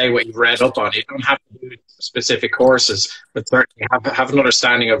actually say what you've read up on, you don't have to do specific courses, but certainly have an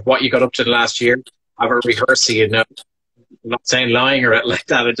understanding of what you got up to the last year. Have a rehearsal, I'm not saying lying or like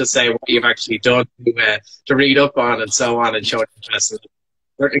that. I just say what you've actually done to read up on and so on, and show interest.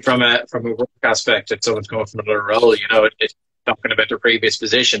 Certainly from a work aspect, if someone's going from another role, it's talking about their previous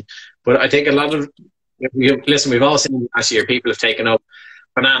position. But I think a lot of we've all seen last year people have taken up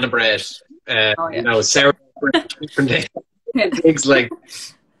banana bread, sour different things like.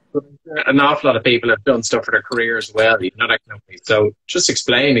 An awful lot of people have done stuff for their career as well, you know, that kind of thing. So just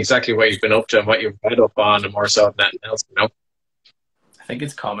explain exactly what you've been up to and what you've read up on, and more so than anything else, you know. I think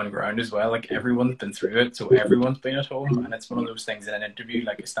it's common ground as well. Like everyone's been through it, so everyone's been at home, and it's one of those things in an interview,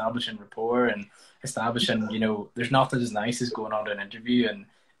 like establishing rapport and establishing, you know, there's nothing as nice as going on to an interview and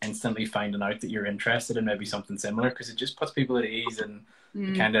instantly finding out that you're interested in maybe something similar, because it just puts people at ease and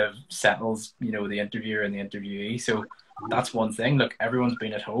it kind of settles, you know, the interviewer and the interviewee. So that's one thing. Look, everyone's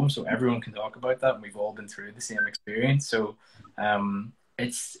been at home, so everyone can talk about that, and we've all been through the same experience. So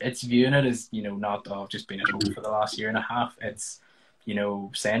it's viewing it as, you know, not just been at home for the last year and a half. It's, you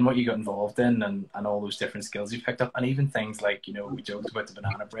know, saying what you got involved in and all those different skills you picked up, and even things like, you know, we joked about the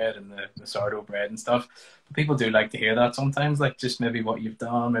banana bread and the sourdough bread and stuff, but people do like to hear that sometimes, like just maybe what you've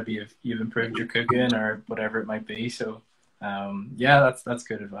done, maybe you've improved your cooking or whatever it might be. So yeah, that's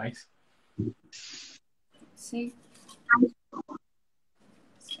good advice. See,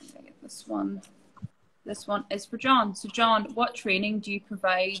 this one is for John. So John, what training do you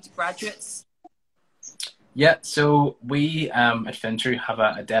provide graduates? Yeah, so we at Finsure have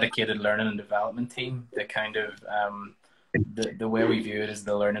a dedicated learning and development team that kind of, the way we view it is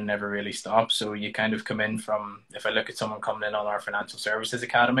the learning never really stops. So you kind of come in from, if I look at someone coming in on our Financial Services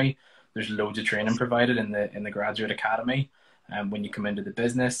Academy, there's loads of training provided in the Graduate Academy. When you come into the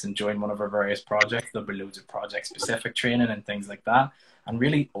business and join one of our various projects, there'll be loads of project-specific training and things like that. And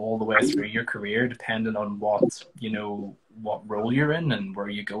really all the way through your career, depending on what, you know, what role you're in and where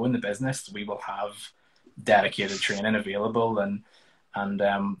you go in the business, we will have dedicated training available, and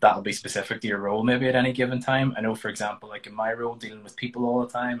that'll be specific to your role maybe at any given time. I know, for example, like in my role, dealing with people all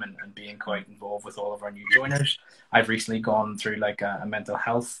the time and being quite involved with all of our new joiners, I've recently gone through like a mental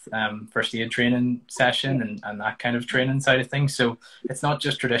health first aid training session and that kind of training side of things. So it's not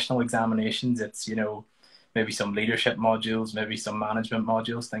just traditional examinations, it's, you know, maybe some leadership modules, maybe some management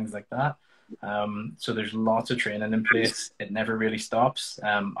modules, things like that. So there's lots of training in place. It never really stops.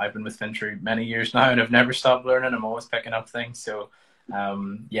 I've been with Finsure many years now, and I've never stopped learning. I'm always picking up things. So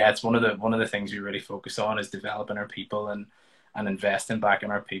yeah, it's one of the things we really focus on is developing our people and investing back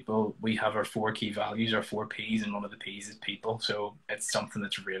in our people. We have our 4 key values, our 4 P's, and one of the P's is people. So it's something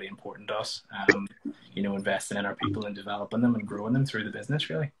that's really important to us. You know, investing in our people and developing them and growing them through the business,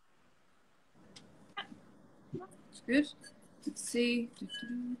 really. That's good. Let's see.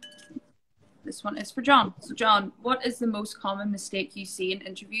 This one is for John. So John, what is the most common mistake you see in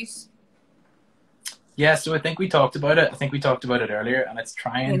interviews? Yeah, so I think we talked about it. I think we talked about it earlier, and it's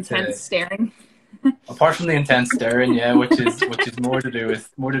trying intense staring. Apart from the intense staring, yeah, which is more to do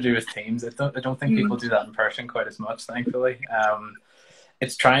with Teams. I don't think people do that in person quite as much, thankfully.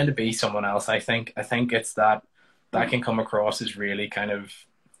 It's trying to be someone else. I think it's that can come across as really kind of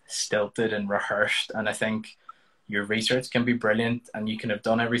stilted and rehearsed, and I think your research can be brilliant and you can have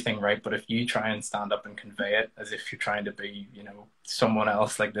done everything right, but if you try and stand up and convey it as if you're trying to be, you know, someone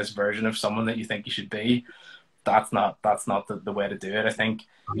else, like this version of someone that you think you should be, that's not the way to do it. I think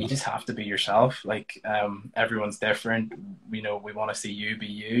you just have to be yourself. Like everyone's different. You know, we want to see you be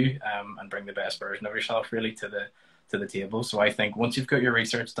you and bring the best version of yourself really to the table. So I think once you've got your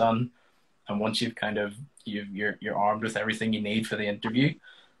research done and once you've kind of you're armed with everything you need for the interview,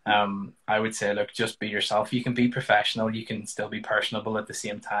 I would say, look, just be yourself. You can be professional, you can still be personable at the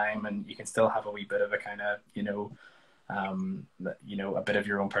same time, and you can still have a wee bit of a kind of, a bit of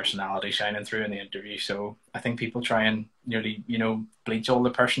your own personality shining through in the interview. So I think people try and nearly, you know, bleach all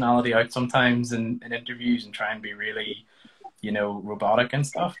the personality out sometimes in interviews and try and be really, you know, robotic and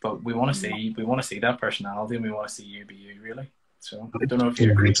stuff. But we want to see that personality, and we want to see you be you, really. So I don't know if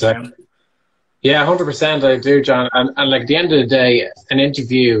you agree with that. Yeah, 100%. I do, John. And like at the end of the day, an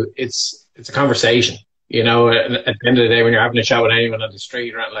interview, it's a conversation. You know, at the end of the day, when you're having a chat with anyone on the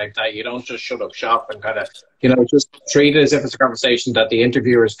street or anything like that, you don't just shut up shop and kind of, you know, just treat it as if it's a conversation that the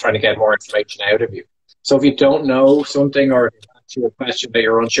interviewer is trying to get more information out of you. So if you don't know something or to a question that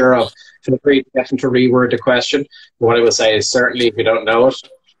you're unsure of, feel free to get them to reword the question. But what I will say is certainly if you don't know it,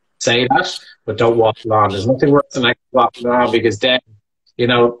 say that, but don't waffle on. There's nothing worse than waffling on, because then, you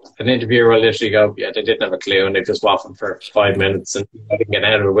know, an interviewer will literally go, yeah, they didn't have a clue, and they just waffled for 5 minutes and you didn't get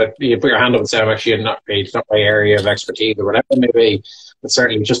out of it. You put your hand up and say, I'm actually it's not my area of expertise or whatever it may be. But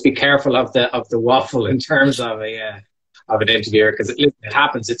certainly just be careful of the waffle in terms of an interviewer, because it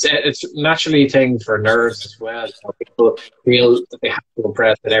happens. It's naturally a thing for nerves as well. You know, people feel that they have to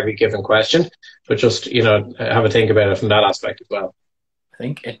impress at every given question, but just, you know, have a think about it from that aspect as well. I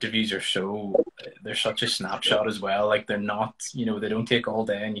think interviews they're such a snapshot as well. Like they're not, you know, they don't take all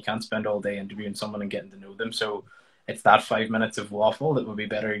day, and you can't spend all day interviewing someone and getting to know them. So it's that 5 minutes of waffle that would be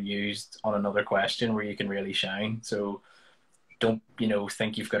better used on another question where you can really shine. So don't, you know,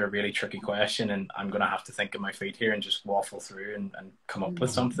 think you've got a really tricky question and I'm going to have to think on my feet here and just waffle through and come up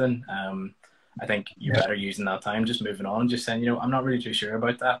with something. I think you're better using that time, just moving on and just saying, you know, I'm not really too sure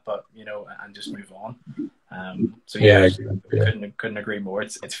about that, but, you know, and just move on. So yeah, couldn't agree more.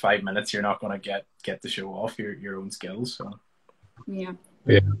 It's 5 minutes. You're not going to get to show off your own skills. So Yeah.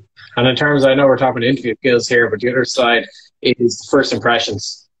 And in terms, I know we're talking interview skills here, but the other side is first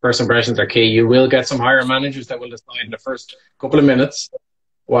impressions. First impressions are key. You will get some hiring managers that will decide in the first couple of minutes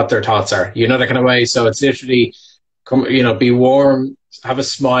what their thoughts are. You know, that kind of way. So it's literally, you know, be warm, have a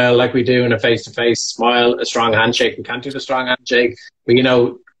smile like we do in a face-to-face, smile, a strong handshake. We can't do the strong handshake, but, you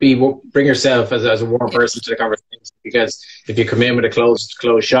know, bring yourself as a warm person to the conversation, because if you come in with a closed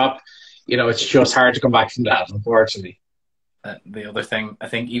shop, you know, it's just hard to come back from that, unfortunately. The other thing, I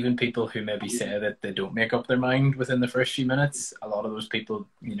think even people who maybe say that they don't make up their mind within the first few minutes, a lot of those people,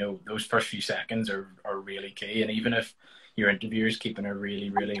 you know, those first few seconds are really key. And even if your interviewer's keeping a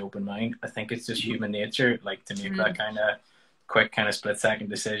really, really open mind, I think it's just human nature, like, to make that kind of quick kind of split-second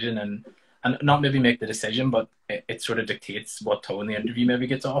decision and not maybe make the decision, but it sort of dictates what tone the interview maybe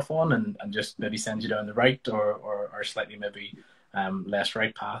gets off on and just maybe sends you down the right or slightly maybe less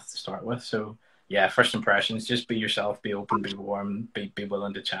right path to start with. So yeah, first impressions, just be yourself, be open, be warm, be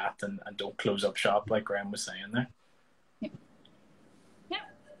willing to chat, and don't close up shop like Graham was saying there. Yeah.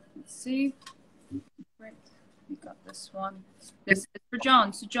 Let's see. Right. We got this one. This is for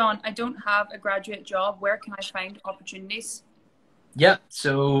John. So John, I don't have a graduate job. Where can I find opportunities? Yeah.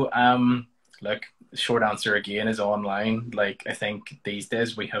 So look, the short answer again is online. Like, I think these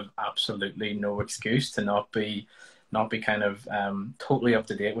days we have absolutely no excuse to not be kind of totally up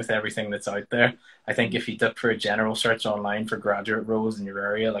to date with everything that's out there. I think if you dip for a general search online for graduate roles in your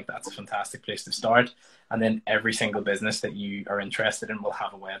area, like, that's a fantastic place to start. And then every single business that you are interested in will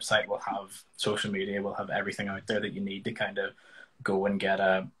have a website, will have social media, will have everything out there that you need to kind of go and get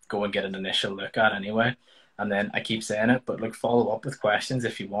an initial look at anyway. And then I keep saying it, but like, follow up with questions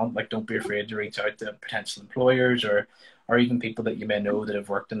if you want. Like, don't be afraid to reach out to potential employers or even people that you may know that have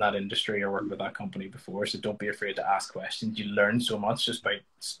worked in that industry or worked with that company before. So don't be afraid to ask questions. You learn so much just by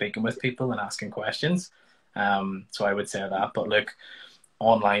speaking with people and asking questions. So I would say that. But look,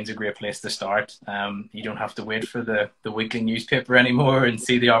 online's a great place to start. You don't have to wait for the weekly newspaper anymore and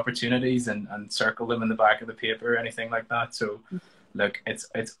see the opportunities and circle them in the back of the paper or anything like that. So look,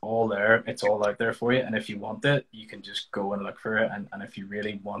 it's all there. It's all out there for you. And if you want it, you can just go and look for it. And if you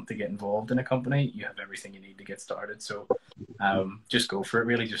really want to get involved in a company, you have everything you need to get started. So just go for it,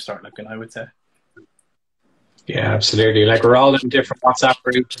 really. Just start looking, I would say. Yeah, absolutely. Like, we're all in different WhatsApp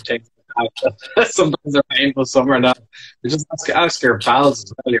groups and things like that. Sometimes they're painful, some are not. You just ask your pals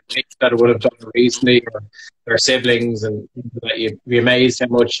as well, your mates that would have done it recently, or their siblings, and you'd be amazed how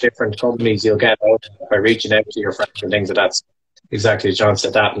much different companies you'll get out by reaching out to your friends and things like that. Exactly, John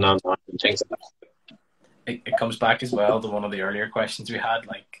said that, and online and things like that. It comes back as well to one of the earlier questions we had,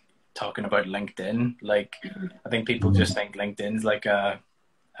 like, talking about LinkedIn. Like, I think people just think LinkedIn's like a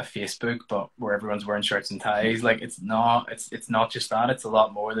Facebook, but where everyone's wearing shirts and ties. Like, it's not just that. It's a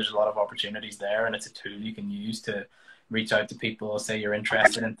lot more. There's a lot of opportunities there, and it's a tool you can use to reach out to people, say you're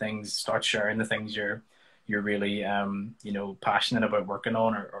interested in things, start sharing the things you're really you know, passionate about working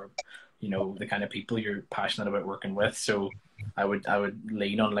on, or you know, the kind of people you're passionate about working with. So I would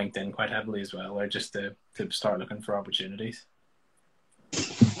lean on LinkedIn quite heavily as well, or just to start looking for opportunities.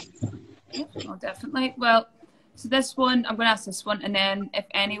 Oh, definitely. Well, so this one, I'm going to ask this one, and then if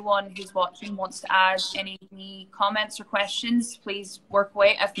anyone who's watching wants to add any comments or questions, please work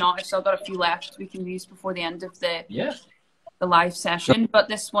away. If not, I've still got a few left we can use before the end of the live session. But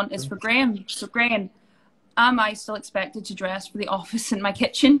this one is for Graham. So Graham, am I still expected to dress for the office in my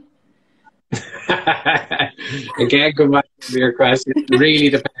kitchen? Again, go back to your question. It really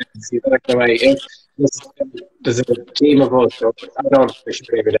depends. You know, like, the way there's a team of us, so I don't fish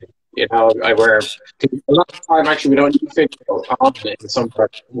every day. You know, I wear a lot of time. Actually, we don't need fit on in some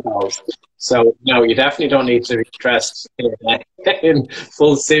parts of the house. So no, you definitely don't need to be dressed in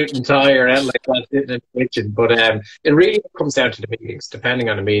full suit and tie or anything like that sitting in the kitchen. But it really comes down to the meetings, depending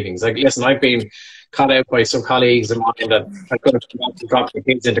on the meetings. Like, listen, I've been caught out by some colleagues of mine that I could have come out and dropped the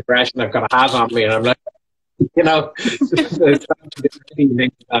kids into crash, and I've got a hat on me, and I'm like, you know,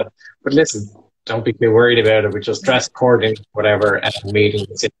 but listen, don't be too worried about it. We just dress accordingly, whatever, at the meeting,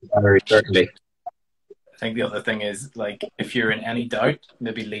 certainly. I think the other thing is, like, if you're in any doubt,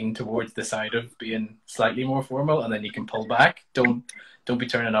 maybe lean towards the side of being slightly more formal, and then you can pull back. Don't be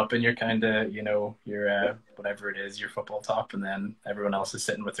turning up in your kind of, you know, your whatever it is, your football top, and then everyone else is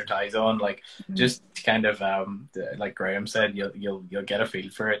sitting with their ties on. Like, just kind of like Graham said, you'll get a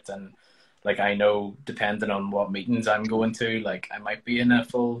feel for it, and like I know depending on what meetings I'm going to, like I might be in a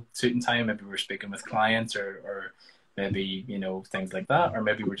full suit and tie, maybe we're speaking with clients or maybe, you know, things like that, or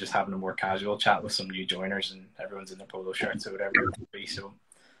maybe we're just having a more casual chat with some new joiners and everyone's in their polo shirts or whatever it would be. So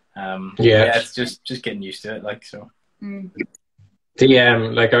yeah, it's just getting used to it, like. So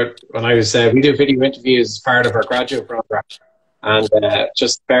the like when I was we do video interviews as part of our graduate program, and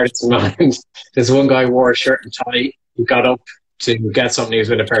just bear this in mind, this one guy wore a shirt and tie. He got up to get something. He was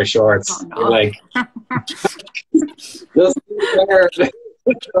in a pair of shorts. Oh, no. Like just there.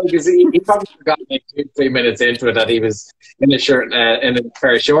 Because he probably forgot like 2-3 minutes into it that he was in a shirt in a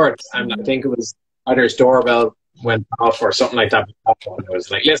pair of shorts, and I think it was either his doorbell went off or something like that. And I was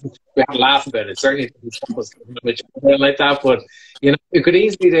like, listen, we had a laugh about it. Certainly didn't stop us like that, but you know, it could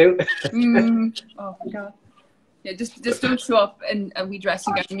easily do. Oh my god. Yeah, just don't show up in a wee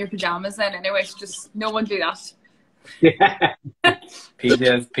dressing gown in your pajamas then anyway, so just no one do that. Yeah.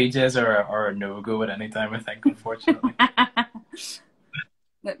 PJs are a no-go at any time, I think, unfortunately.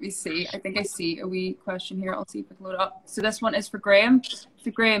 Let me see. I think I see a wee question here. I'll see if I can load it up. So this one is for Graham. So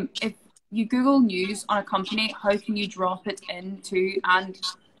Graham, if you Google news on a company, how can you drop it into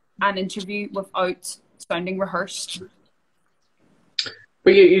an interview without sounding rehearsed?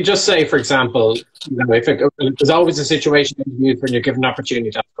 But you just say, for example, you know, if there's always a situation in interviews when you're given an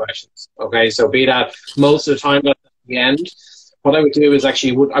opportunity to ask questions. Okay, so be that most of the time at the end, what I would do is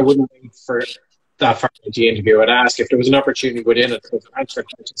actually I wouldn't wait for that far into the interview. I'd ask if there was an opportunity within it to answer a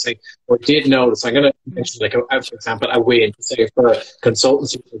question, say, or did notice. I'm going to mention, like, for example, a win, say for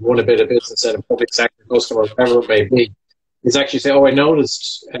consultancy, won a bit of business at a public sector customer, whatever it may be. Is actually say, oh, I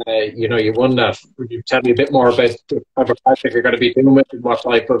noticed, you know, you won that. Would you tell me a bit more about the type of project you're going to be doing with it, what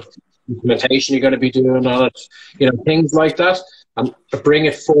type of implementation you're going to be doing on it, you know, things like that. And bring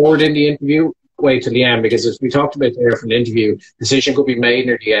it forward in the interview, way to the end, because as we talked about there from the interview, decision could be made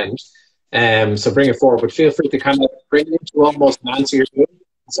near the end. So bring it forward, but feel free to kind of bring it into almost an answer you're doing.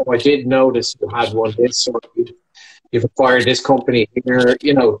 So I did notice you had one this, or you've acquired this company here,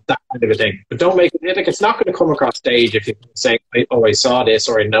 you know, that kind of a thing. But don't make it, like, it's not going to come across stage if you say, oh, I saw this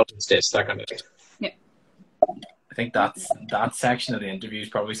or I noticed this, that kind of thing. Yeah. I think that section of the interview is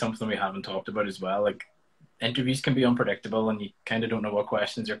probably something we haven't talked about as well. Like, interviews can be unpredictable and you kind of don't know what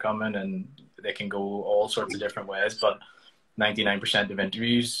questions are coming and they can go all sorts of different ways, but 99% of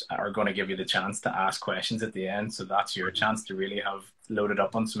interviews are going to give you the chance to ask questions at the end. So that's your chance to really have loaded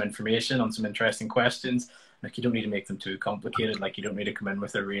up on some information, on some interesting questions. Like, you don't need to make them too complicated. Like, you don't need to come in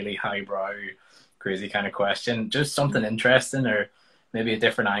with a really highbrow, crazy kind of question. Just something interesting, or maybe a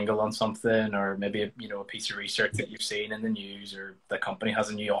different angle on something, or maybe a piece of research that you've seen in the news, or the company has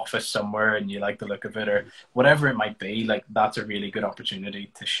a new office somewhere and you like the look of it, or whatever it might be. Like, that's a really good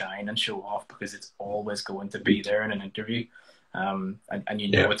opportunity to shine and show off, because it's always going to be there in an interview. And you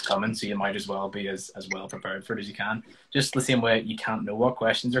know it's coming, so you might as well be as well prepared for it as you can. Just the same way you can't know what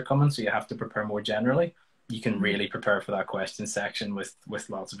questions are coming, so you have to prepare more generally. You can really prepare for that question section with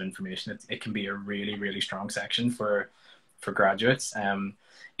lots of information. It can be a really, really strong section for graduates.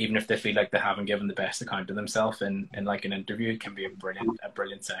 Even if they feel like they haven't given the best account of themselves in like an interview, it can be a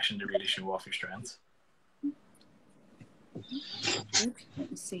brilliant session to really show off your strengths.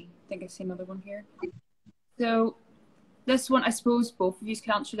 Let me see. I think I see another one here. So this one, I suppose both of you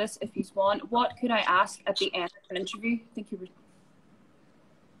can answer this if you want. What could I ask at the end of an interview? I think you were.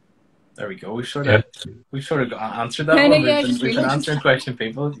 There we go. We've sort of answered that one. We've been answering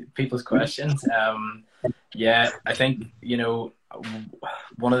people's questions. Yeah, I think, you know,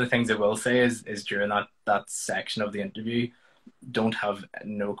 one of the things I will say is during that section of the interview, don't have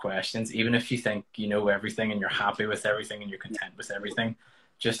no questions. Even if you think you know everything and you're happy with everything and you're content with everything,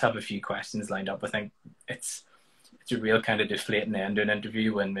 just have a few questions lined up. I think it's a real kind of deflating end to an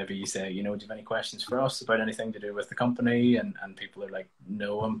interview when maybe you say, you know, do you have any questions for us about anything to do with the company? And people are like,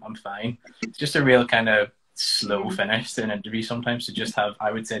 no, I'm fine. It's just a real kind of slow finish to an interview sometimes. So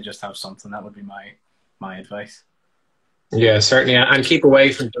I would say just have something. That would be my advice. Yeah, certainly. And keep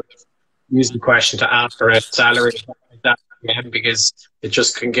away from using the question to ask around salary like that again, because it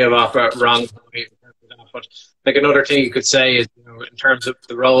just can give off a wrong. But like, another thing you could say is, you know, in terms of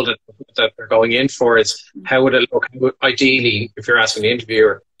the role that they're going in for, is how would it look? Ideally, if you're asking the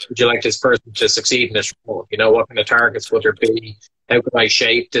interviewer, would you like this person to succeed in this role? You know, what kind of targets would there be? How could I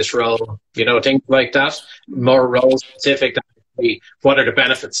shape this role? You know, things like that. More role specific. What are the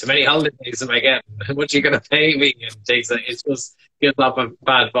benefits? How many holidays am I getting? How much are you going to pay me? And things like, it just gives off a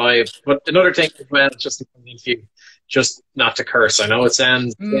bad vibe. But another thing as well, just to come into you, just not to curse. I know it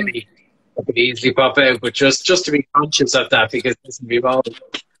sounds maybe it could easily pop out, but just to be conscious of that, because listen, we've all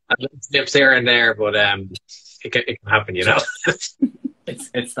had snips here and there, but it can happen, you know.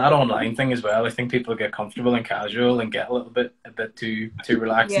 it's that online thing as well. I think people get comfortable and casual and get a bit too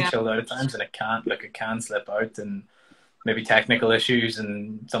relaxed and chilled out at times, and it can slip out, and maybe technical issues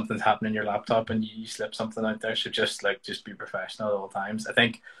and something's happening in your laptop and you slip something out there. So just be professional at all times. I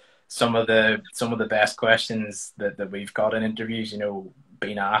think some of the best questions that we've got in interviews,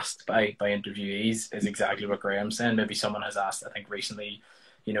 being asked by interviewees, is exactly what Graham's saying. Maybe someone has asked, I think recently,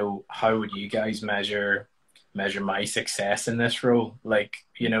 how would you guys measure my success in this role?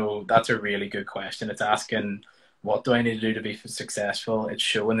 That's a really good question. It's asking, what do I need to do to be successful? It's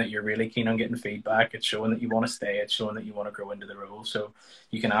showing that you're really keen on getting feedback. It's showing that you want to stay. It's showing that you want to grow into the role. So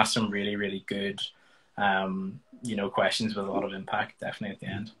you can ask some really, really good, questions with a lot of impact, definitely at the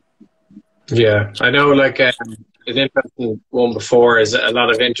end. Yeah, I know, an interesting one before is a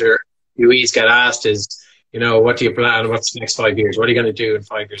lot of interviewees get asked is, what do you plan? What's the next 5 years? What are you going to do in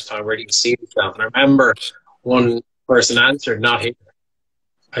 5 years' time? Where do you see yourself? And I remember one person answered, not here.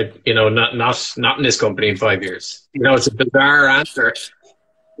 Not in this company in 5 years. It's a bizarre answer.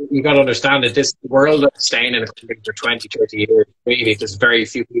 You got to understand that this world of staying in a company for 20, 30 years, really, there's very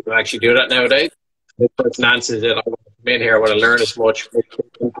few people actually do that nowadays. This person answers it, I want to come in here, I want to learn as much,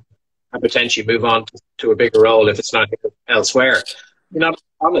 and potentially move on to a bigger role if it's not elsewhere. You're not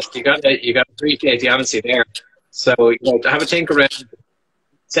honest. You got to appreciate the honesty there. So have a think around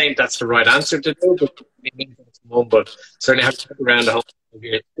saying that's the right answer to do, but certainly have to think around the whole.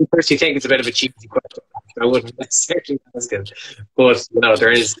 I personally think it's a bit of a cheesy question. I wouldn't necessarily ask it, but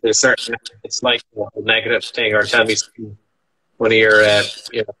there's certain, it's like a negative thing, or tell me something one of your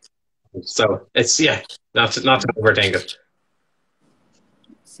so it's not to overthink it.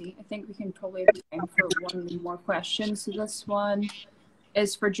 See, I think we can probably have time for one more question. So this one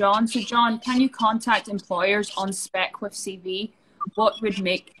is for John. So John, can you contact employers on spec with CV? What would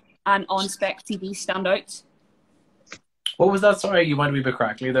make an on spec CV stand out? What was that? Sorry, you went a wee bit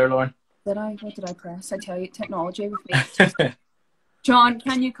crackly there, Lauren. What did I press? I tell you, technology with me. John,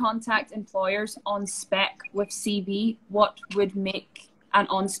 can you contact employers on spec with CV? What would make an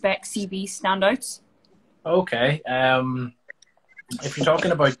on spec CV stand out? Okay. If you're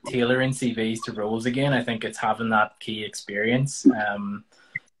talking about tailoring CVs to roles again, I think it's having that key experience.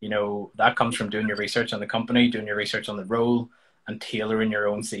 That comes from doing your research on the company, doing your research on the role, and tailoring your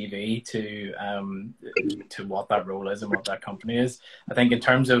own CV to what that role is and what that company is. I think in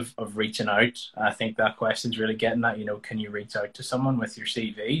terms of reaching out, I think that question's really getting at, can you reach out to someone with your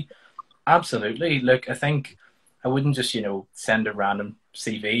CV? Absolutely. Look, I think I wouldn't just, send a random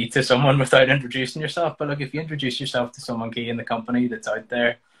CV to someone without introducing yourself. But look, if you introduce yourself to someone key in the company that's out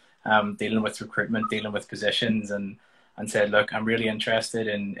there, dealing with recruitment, dealing with positions, and said, look, I'm really interested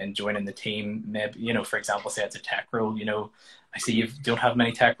in joining the team. Maybe, for example, say it's a tech role, I see you don't have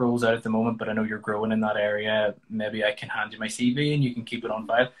many tech roles out at the moment, but I know you're growing in that area. Maybe I can hand you my CV and you can keep it on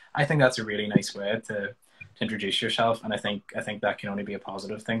file. I think that's a really nice way to introduce yourself. And I think that can only be a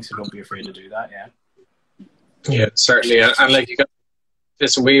positive thing. So don't be afraid to do that. Yeah. Yeah, certainly. And you got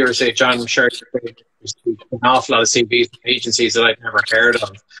this weird, say, John, I'm sure there's an awful lot of CVs from agencies that I've never heard of.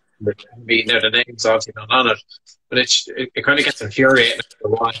 The names obviously not on it, but it kind of gets infuriating after a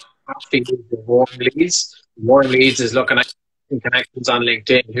while. Warm leads. Warm leads is looking at connections on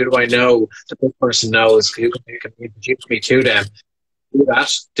LinkedIn. Who do I know that this person knows? Who can introduce me to them? Do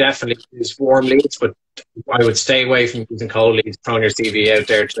that. Definitely use warm leads, but I would stay away from using cold leads, throwing your CV out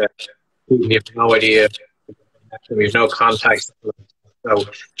there to people you have no idea. We have no contacts. So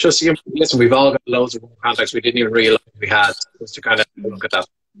just listen, we've all got loads of contacts we didn't even realize we had, just to kind of look at that.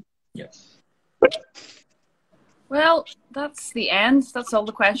 Yes. Well, that's the end. That's all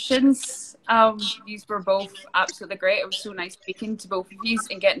the questions. These were both absolutely great. It was so nice speaking to both of you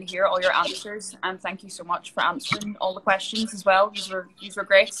and getting to hear all your answers. And thank you so much for answering all the questions as well. These were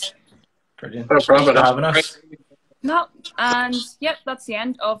great. Brilliant. No problem. For having us. No, and yep, that's the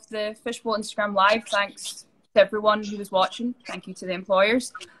end of the Fishbowl Instagram Live. Thanks to everyone who was watching. Thank you to the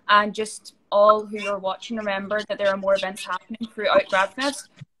employers, and just all who are watching. Remember that there are more events happening throughout GradFest,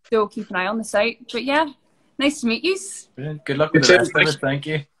 so keep an eye on the site. But yeah, nice to meet you. Brilliant. Good luck with the rest of it. Thank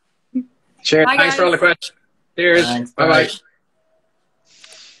you. Cheers. Bye, Thanks guys. for all the questions. Cheers. Thanks. Bye bye.